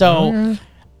 seconds. So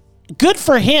good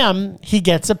for him. He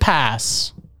gets a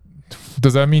pass.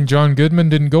 Does that mean John Goodman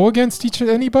didn't go against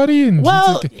anybody? And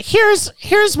Well, here's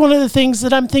one of the things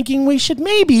that I'm thinking we should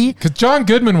maybe. because John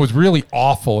Goodman was really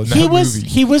awful in that movie.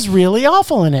 He was really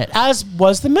awful in it, as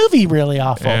was the movie really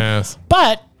awful. Yes.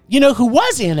 But you know who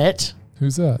was in it?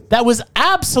 Who's that? That was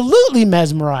absolutely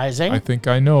mesmerizing. I think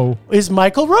I know. Is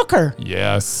Michael Rooker.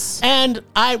 Yes. And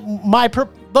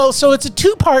so it's a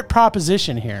 2-part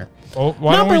proposition here. Oh,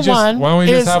 why Number don't we one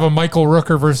just is- have a Michael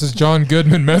Rooker versus John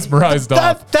Goodman mesmerized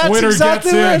off? That's Winner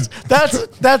exactly gets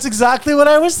what that's exactly what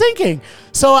I was thinking.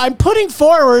 So I'm putting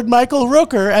forward Michael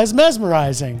Rooker as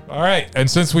mesmerizing. All right, and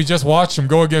since we just watched him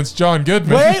go against John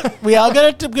Goodman, Wait, we all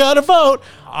got to vote.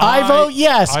 I vote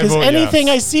yes because vote anything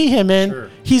yes. I see him in,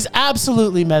 he's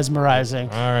absolutely mesmerizing.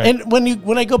 All right. And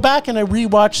when I go back and I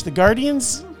rewatch the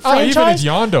Guardians Oh, even franchise,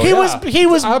 in Yondo, he yeah.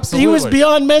 was Absolutely.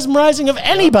 beyond mesmerizing of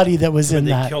anybody that was in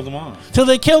They that. killed him off. Till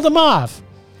they killed him off.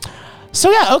 So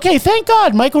yeah, okay, thank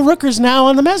God Michael Rooker's now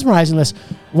on the mesmerizing list.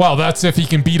 well, that's if he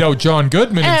can beat out John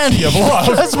Goodman in And Sea of Love.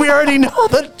 because we already know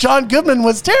that John Goodman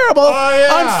was terrible, Oh,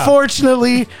 yeah.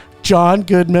 unfortunately, John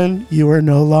Goodman, you are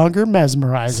no longer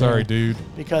mesmerizing. Sorry, dude.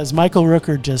 Because Michael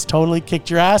Rooker just totally kicked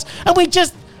your ass. And we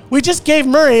just gave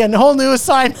Murray a whole new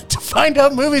assignment to find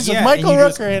out movies with Michael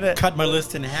Rooker in it. Cut my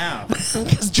list in half.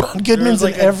 Because John Goodman's There's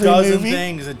like in every a dozen movie.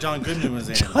 things that John Goodman was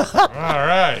in. All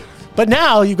right. But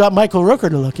now you got Michael Rooker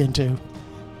to look into.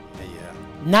 Yeah.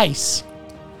 Nice.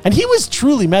 And he was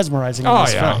truly mesmerizing in Oh,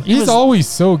 this yeah. film. He's always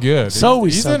so good. He's so an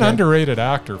good. underrated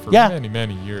actor for Yeah. many,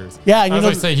 many years. Yeah, and As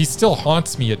I say, he still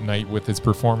haunts me at night with his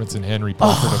performance in Henry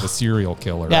Portrait of a Serial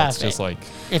Killer. Yeah, It's just like,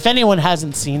 if anyone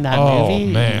hasn't seen that movie,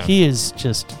 man. he is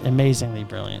just amazingly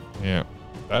brilliant. yeah,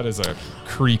 that is a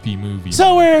creepy movie.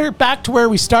 So we're back to where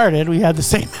we started. We had the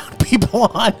same amount of people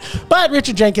on, but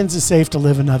Richard Jenkins is safe to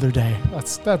live another day.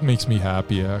 That makes me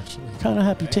happy, actually. Kind of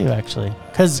happy too, actually,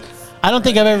 because I don't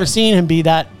think I've ever seen him be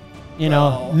that,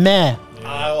 meh.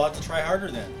 I'll have to try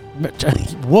harder then.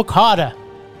 Work harder.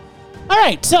 All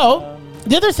right, so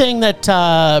the other thing that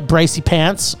Bracey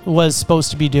Pants was supposed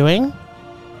to be doing,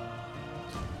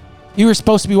 you were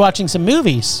supposed to be watching some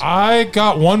movies. I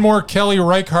got one more Kelly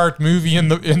Reichardt movie in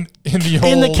the can.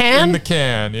 In the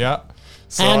can, yeah.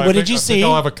 So And what did you I see? think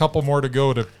I'll have a couple more to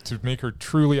go to make her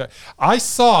truly. I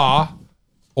saw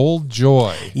Old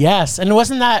Joy. Yes, and it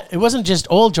wasn't just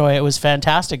Old Joy, it was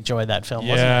Fantastic Joy, that film,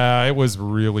 wasn't it? Yeah, it was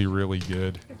really, really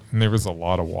good. And there was a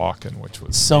lot of walking, which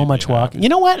was So much walking. You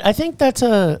know what? I think that's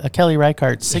a Kelly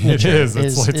Reichardt signature. It is.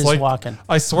 It's like walking.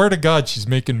 I swear to God, she's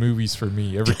making movies for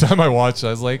me. Every time I watch it, I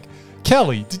was like,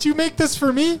 Kelly, did you make this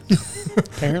for me?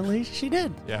 Apparently, she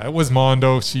did. Yeah, it was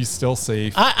Mondo. She's still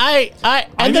safe. And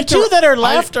the need two to- that are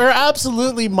left are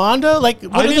absolutely Mondo. Like,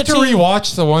 what I are need the to two?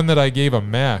 rewatch the one that I gave a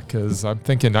Mac because I'm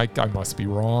thinking I must be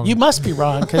wrong. You must be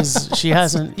wrong because she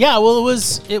hasn't. Yeah, well,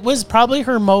 it was probably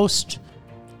her most.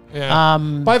 Yeah.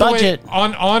 By the budget. way,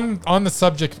 on the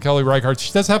subject of Kelly Reichardt,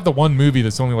 she does have the one movie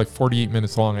that's only like 48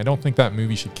 minutes long. I don't think that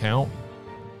movie should count.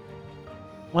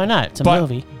 Why not? It's a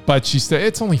movie. But she said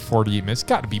it's only 48 minutes. It's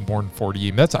got to be more than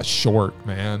 48 minutes. That's a short,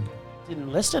 man. Didn't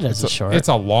list it as a short. It's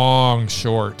a long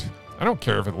short. I don't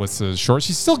care if it lists as short.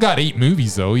 She's still got 8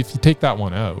 movies, though, if you take that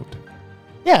one out.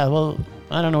 Yeah, well,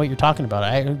 I don't know what you're talking about.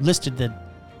 I listed the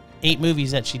 8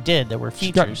 movies that she did that were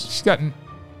features.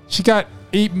 She got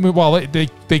 8. Well,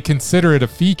 they consider it a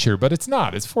feature, but it's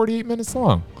not. It's 48 minutes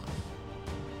long.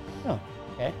 Oh,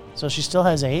 okay. So she still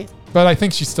has 8. But I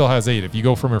think she still has 8. If you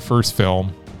go from her first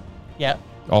film, Yeah.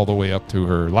 all the way up to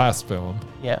her last film,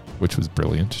 Yeah. which was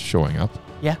brilliant, Showing Up.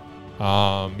 Yeah.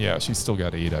 Yeah, she's still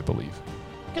got 8, I believe.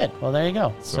 Good. Well, there you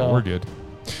go. So we're good.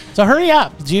 So hurry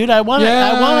up, dude. I want to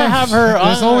have her on.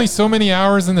 There's only so many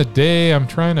hours in the day. I'm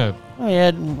trying to We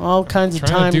had all kinds of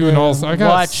time to I got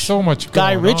watch so much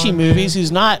Guy going Ritchie on,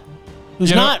 movies. man.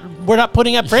 We're not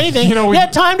putting up for anything. We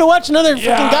had time to watch another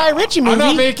freaking Guy Ritchie movie. I'm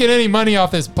not making any money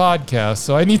off this podcast,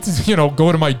 so I need to,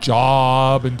 go to my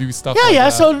job and do stuff. Yeah. that.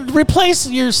 So replace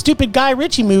your stupid Guy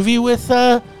Ritchie movie with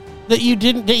that you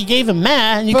gave him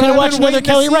Matt, and you could have watched another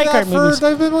Kelly Reichardt movie.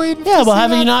 I've been waiting. Yeah, well,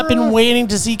 have you not been waiting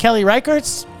to see Kelly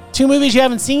Reichardt's 2 movies you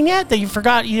haven't seen yet that you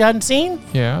forgot you hadn't seen?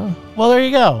 Yeah. Well, there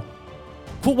you go.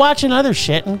 Quit watching other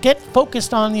shit and get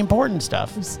focused on the important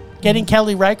stuff. Getting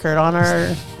Kelly Reichardt on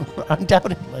our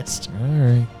undoubted list. All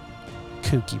right.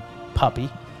 Kooky puppy.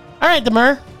 All right,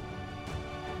 Demur.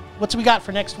 What's we got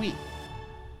for next week?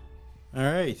 All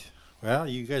right. Well,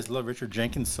 you guys love Richard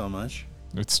Jenkins so much.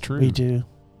 It's true. We do.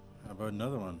 How about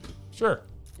another one? Sure.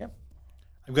 Yep.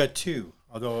 I've got 2,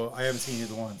 although I haven't seen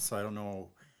either one, so I don't know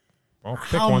Well,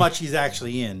 pick how one. much he's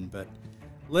actually in. But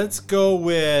let's go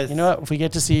with You know what? If we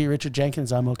get to see Richard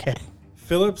Jenkins, I'm okay.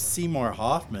 Philip Seymour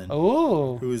Hoffman,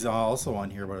 Oh. who's also on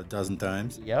here about a dozen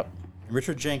times. Yep. And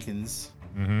Richard Jenkins,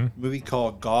 Mm-hmm. movie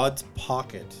called God's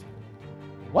Pocket.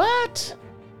 What?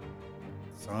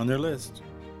 It's on their list.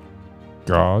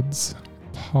 God's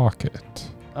Pocket.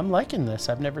 I'm liking this.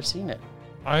 I've never seen it.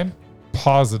 I'm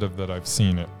positive that I've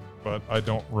seen it, but I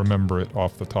don't remember it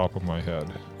off the top of my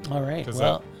head. All right. 'Cause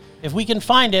Well, if we can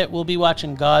find it, we'll be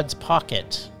watching God's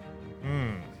Pocket.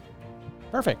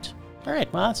 Perfect. All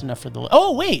right. Well, that's enough for the.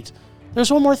 Oh, wait.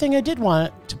 There's one more thing I did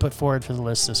want to put forward for the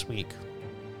list this week.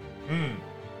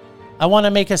 I want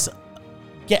to make us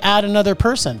add another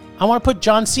person. I want to put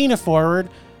John Cena forward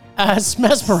as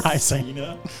mesmerizing.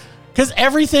 Because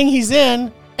everything he's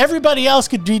in, everybody else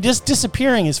could be just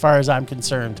disappearing as far as I'm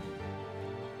concerned.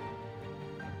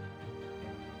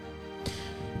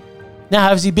 Now,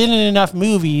 has he been in enough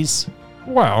movies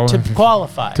Well, to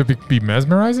qualify? to be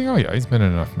mesmerizing? Oh, yeah, he's been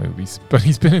in enough movies. But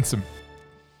he's been in some...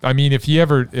 I mean,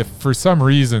 if for some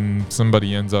reason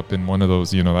somebody ends up in one of those,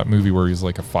 that movie where he's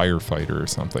like a firefighter or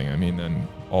something, I mean, then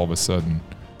all of a sudden...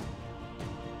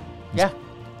 Yeah.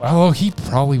 Oh, he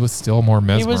probably was still more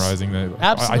mesmerizing than.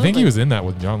 I think absolutely. he was in that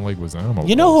with John Leguizamo.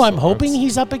 You know who I'm so hoping that's-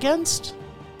 he's up against?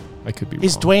 I could be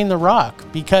Is wrong. Dwayne The Rock.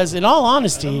 Because in all I don't know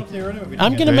honesty, if they were in a movie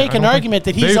I'm going to together. make I an don't argument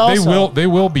that think- he's also... They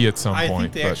will be at some I point.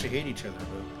 think they but actually hate each other,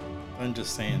 but I'm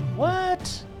just saying.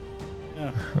 What?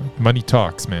 Yeah, money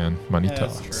talks, man. Money yeah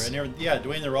talks. that's true.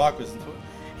 Dwayne The Rock was.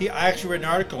 I actually read an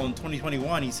article in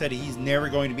 2021. He said he's never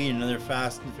going to be in another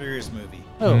Fast and Furious movie.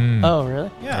 Oh, Mm. oh, really?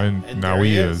 Yeah, And now there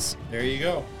he is. There you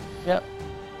go. Yep.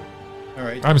 All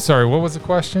right. I'm sorry. What was the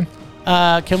question?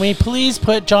 Can we please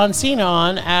put John Cena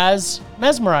on as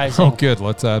mesmerizing? Oh, good.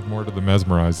 Let's add more to the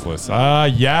mesmerized list.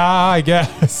 Yeah, I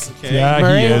guess. Okay. Yeah,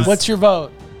 Murray, he is. what's your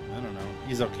vote? I don't know.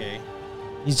 He's okay.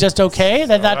 He's just okay?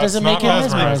 That that's doesn't not make him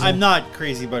mesmerizing. mesmerizing. I'm not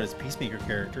crazy about his Peacemaker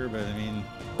character, but I mean.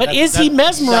 But that- is he that-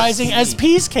 mesmerizing that's as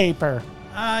Peacekeeper?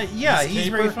 Yeah, he's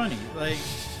very Peacekeeper? funny. Like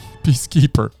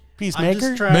Peacekeeper.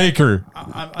 Peacemaker? Maker.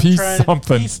 I'm Peace trying to-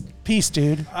 something. Peace,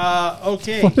 dude.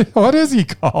 Okay. What is he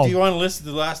Do called? you want to list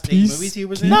the last 8 Peace- movies he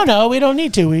was in? No, we don't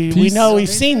need to. We Peace- know we've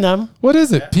seen them. What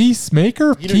is it?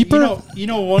 Peacemaker? You know, Keeper? you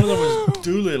know, one of them was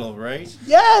Doolittle, right?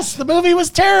 Yes, the movie was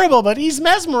terrible, but he's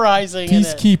mesmerizing in it.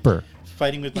 Peacekeeper.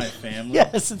 Fighting with My Family.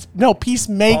 Yes,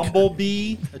 Peacemaker.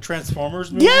 Bumblebee, a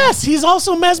Transformers movie. Yes, he's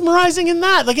also mesmerizing in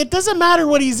that. Like, it doesn't matter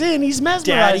what he's in, he's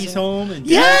mesmerizing. Daddy's Home. And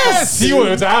Yes! He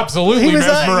was absolutely He was,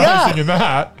 mesmerizing yeah. in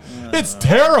that. It's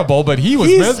terrible, but he was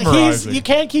He's, mesmerizing. you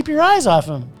can't keep your eyes off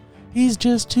him. He's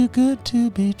just too good to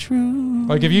be true.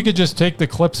 Like, if you could just take the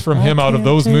clips from I him out of can't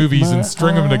those take movies my and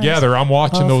string them eyes together, I'm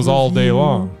watching off those all of day you.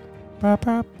 long. There's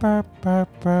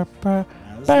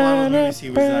a lot of movies he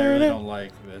was in I really don't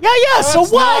like. But Yeah, so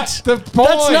That's what? not the point.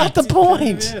 That's not the It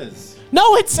point. is.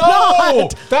 No, it's No,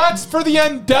 not. that's for the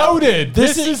undoubted.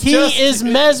 This is he just, is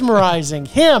mesmerizing.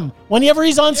 Him, whenever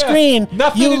he's on Yeah, screen,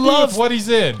 nothing you to do love with what he's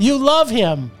in. You love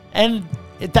him, and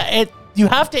you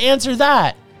have to answer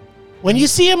that. When you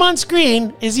see him on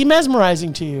screen, is he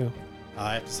mesmerizing to you?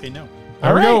 I have to say no.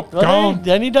 There we go. Well, Gone.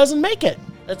 then he doesn't make it.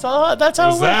 That's all. That's how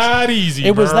It was it works. that easy.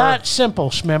 It was Murr. that simple,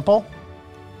 Schmimple.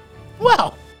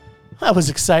 Well, that was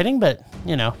exciting, but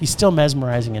he's still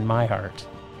mesmerizing in my heart.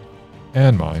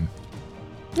 And mine.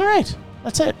 All right,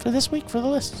 that's it for this week for the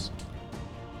lists.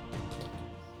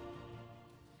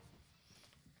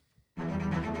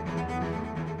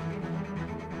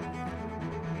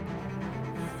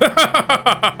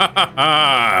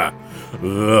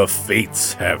 The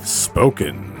fates have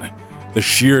spoken. The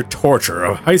sheer torture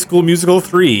of High School Musical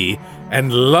 3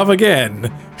 and Love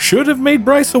Again should have made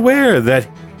Bryce aware that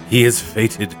he is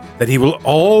fated, that he will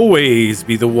always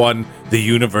be the one the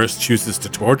universe chooses to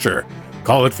torture.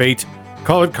 Call it fate,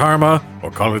 call it karma,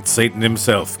 or call it Satan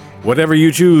himself. Whatever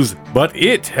you choose, but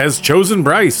it has chosen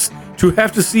Bryce to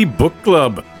have to see Book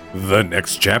Club, the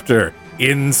next chapter,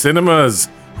 in cinemas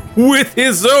with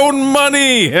his own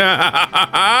money.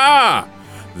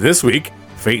 This week,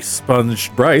 Face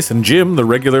Sponge Bryce and Jim, the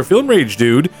regular Film Rage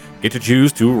dude, get to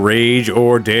choose to rage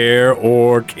or dare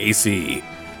or Casey.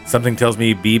 Something tells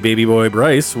me B Baby Boy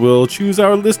Bryce will choose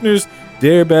our listeners'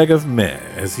 dare bag of meh,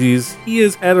 as he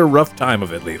has had a rough time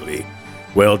of it lately.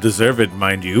 Well deserved,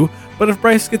 mind you, but if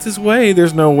Bryce gets his way,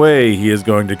 there's no way he is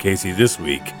going to Casey this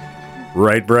week.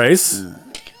 Right, Bryce?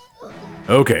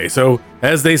 Okay, so,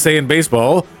 as they say in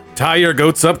baseball, tie your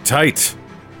goats up tight.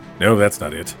 No, that's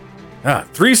not it.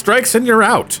 3 strikes and you're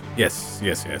out. Yes.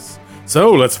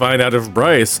 So, let's find out if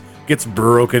Bryce gets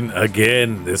broken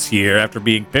again this year after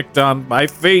being picked on by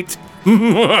fate.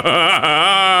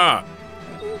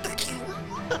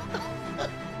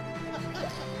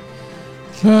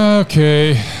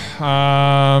 Okay.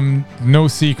 No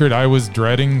secret, I was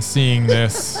dreading seeing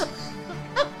this.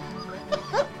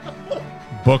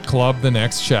 Book Club, the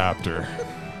next chapter.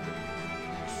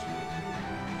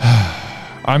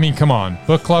 I mean, come on.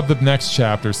 Book Club, the next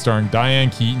chapter, starring Diane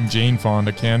Keaton, Jane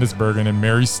Fonda, Candice Bergen, and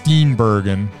Mary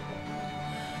Steenburgen.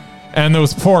 And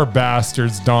those poor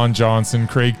bastards, Don Johnson,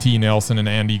 Craig T. Nelson, and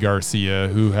Andy Garcia,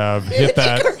 who have hit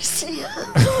that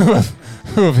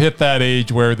who have hit that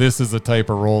age where this is the type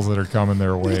of roles that are coming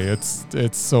their way. It's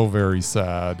so very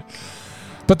sad.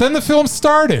 But then the film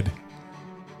started,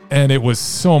 and it was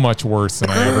so much worse than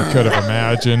I ever could have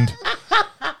imagined.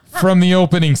 From the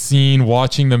opening scene,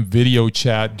 watching them video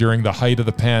chat during the height of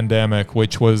the pandemic,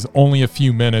 which was only a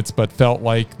few minutes but felt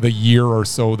like the year or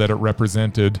so that it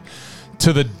represented,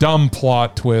 to the dumb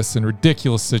plot twists and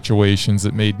ridiculous situations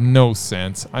that made no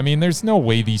sense. I mean, there's no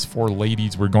way these 4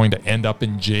 ladies were going to end up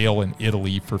in jail in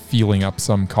Italy for feeling up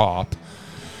some cop.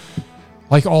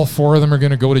 Like, all 4 of them are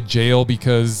going to go to jail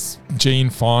because Jane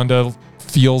Fonda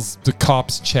feels the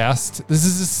cop's chest. This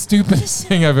is the stupidest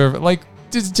thing I've ever... Like,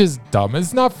 It's just dumb.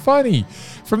 It's not funny.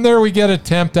 From there, we get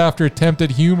attempt after attempt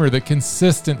at humor that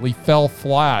consistently fell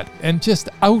flat and just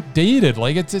outdated.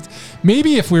 Like it's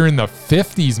maybe if we were in the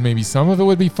 50s, maybe some of it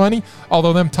would be funny.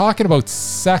 Although them talking about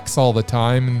sex all the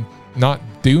time and not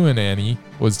doing any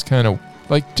was kind of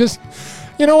like just,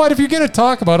 you know what? If you're gonna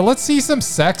talk about it, let's see some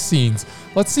sex scenes.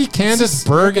 Let's see Candace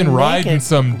Bergen riding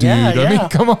some dude. Yeah. I mean,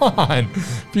 come on.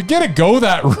 If you're gonna go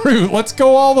that route, let's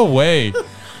go all the way. I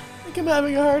think I'm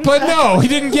having a hard But attack. no, he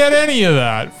didn't get any of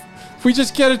that. We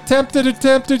just get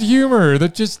attempted humor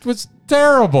that just was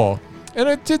terrible.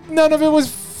 And none of it was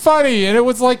funny. And it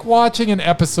was like watching an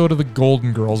episode of The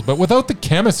Golden Girls, but without the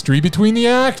chemistry between the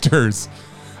actors.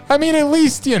 I mean, at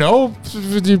least, you know,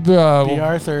 B.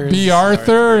 Arthur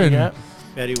and... Yep.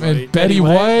 Betty White. And Betty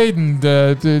White and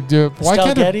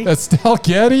Estelle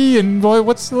Getty and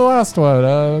what's the last one?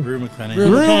 Rue McClanahan.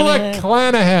 Rue Rue McClanahan.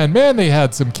 McClanahan. Man, they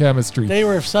had some chemistry. They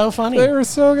were so funny. They were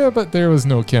so good, but there was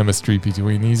no chemistry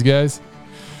between these guys.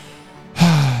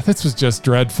 This was just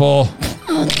dreadful.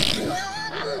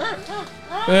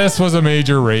 This was a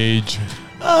major rage.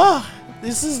 I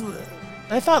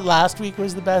thought last week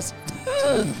was the best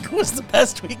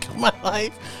week of my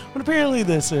life, but apparently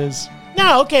this is.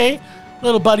 No, okay.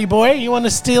 Little buddy boy, you want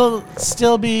to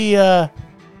still be I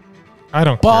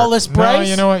don't Ballless care. Bryce?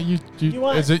 No, you know what? You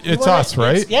want- it's you it's wanna- us,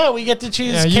 right? Yeah, we get to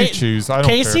choose. Yeah, you choose. I don't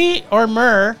care. Casey or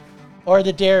Murr or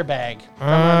the dare bag. from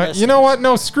our You know listeners. what?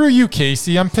 No, screw you,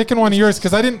 Casey. I'm picking one of yours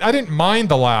because I didn't mind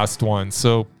the last one.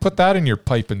 So put that in your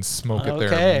pipe and smoke it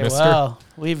there, Okay, mister. well,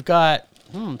 we've got.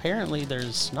 Apparently,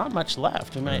 there's not much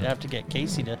left. We might have to get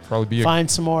Casey to Probably be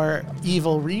find some more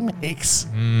evil remakes.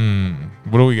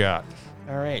 What do we got?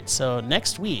 All right, so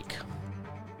next week,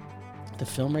 the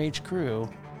Film Rage crew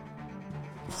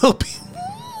will be.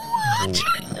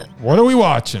 What are we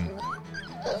watching?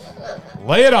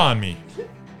 Lay it on me.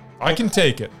 I can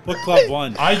take it. Book Club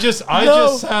 1. I just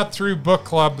sat through book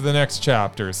club the next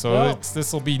chapter, so No.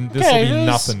 this will be Okay, who's-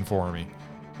 nothing for me.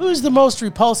 Who's the most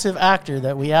repulsive actor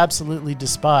that we absolutely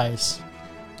despise?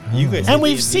 You guys And hate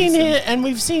we've Liam seen Neeson. him. And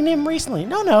we've seen him recently.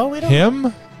 No, we don't.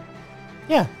 Him?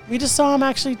 Yeah, we just saw him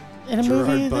actually in a Gerard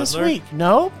movie this Butler? week.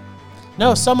 No,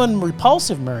 someone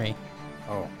repulsive, Murray.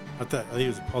 Oh, I thought he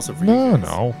was impulsive for you guys.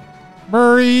 No.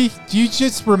 Murray, do you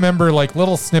just remember like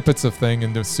little snippets of thing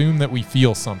and assume that we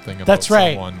feel something about That's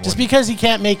right. someone? Just when- because he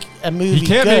can't make a movie, he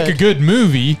can't make a good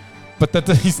movie, but that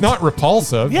he's not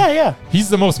repulsive. Yeah, He's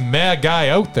the most mad guy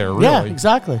out there, really. yeah,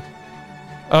 exactly.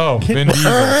 Oh, Vin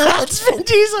Diesel. It's Vin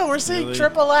Diesel. We're seeing Really?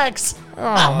 Triple X. Oh,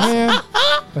 man.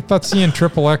 I thought seeing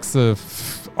Triple X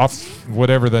off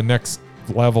whatever the next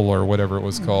level or whatever it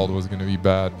was called was going to be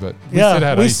bad, but at least it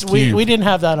had Ice Cube. we didn't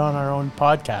have that on our own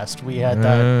podcast. We had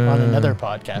that on another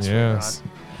podcast. Yes.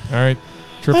 All right.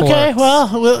 Triple Okay, X.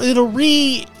 well, it'll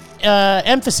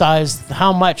emphasize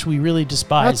how much we really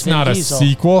despise That's Vin not Diesel. a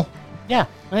sequel. Yeah,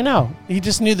 I know. He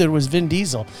just knew that it was Vin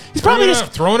Diesel. He's probably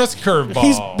just throwing us a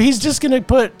curveball. he's just gonna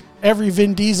put every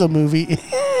Vin Diesel movie in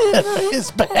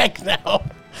his bag now.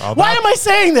 Oh, Why that- am I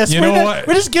saying this? You We're know not- what?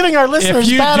 We're just giving our listeners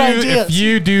bad ideas. If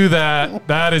you do that,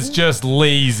 that is just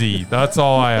lazy. That's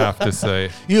all I have to say.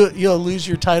 You'll lose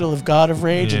your title of God of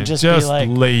Rage Yeah, and just just be like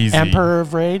lazy. Emperor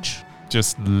of Rage.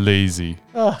 Just lazy.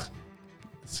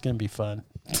 It's gonna be fun.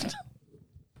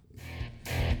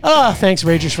 Thanks,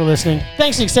 Ragers, for listening.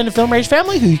 Thanks to the Extended Film Rage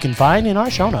family, who you can find in our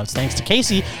show notes. Thanks to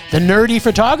Casey, the nerdy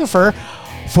photographer,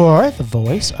 for the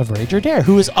voice of Rage or Dare,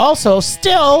 who is also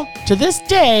still, to this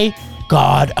day,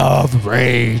 God of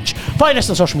Rage. Find us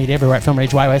on social media everywhere at Film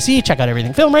Rage YYC. Check out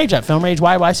everything Film Rage at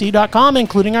filmrageyyc.com,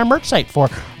 including our merch site for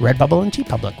Redbubble and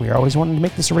TeePublic. We are always wanting to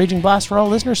make this a raging blast for all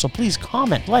listeners, so please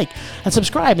comment, like, and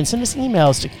subscribe, and send us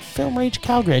emails to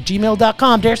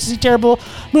filmragecalgary@gmail.com. Dare to see terrible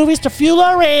movies to fuel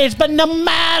our rage, but no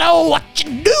matter what you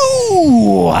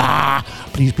do,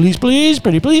 please, please, please,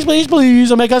 pretty please, please, please,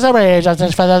 don't make us a rage. That's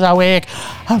just for a week.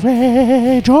 A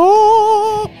rage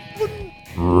on.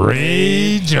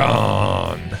 Rage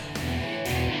on.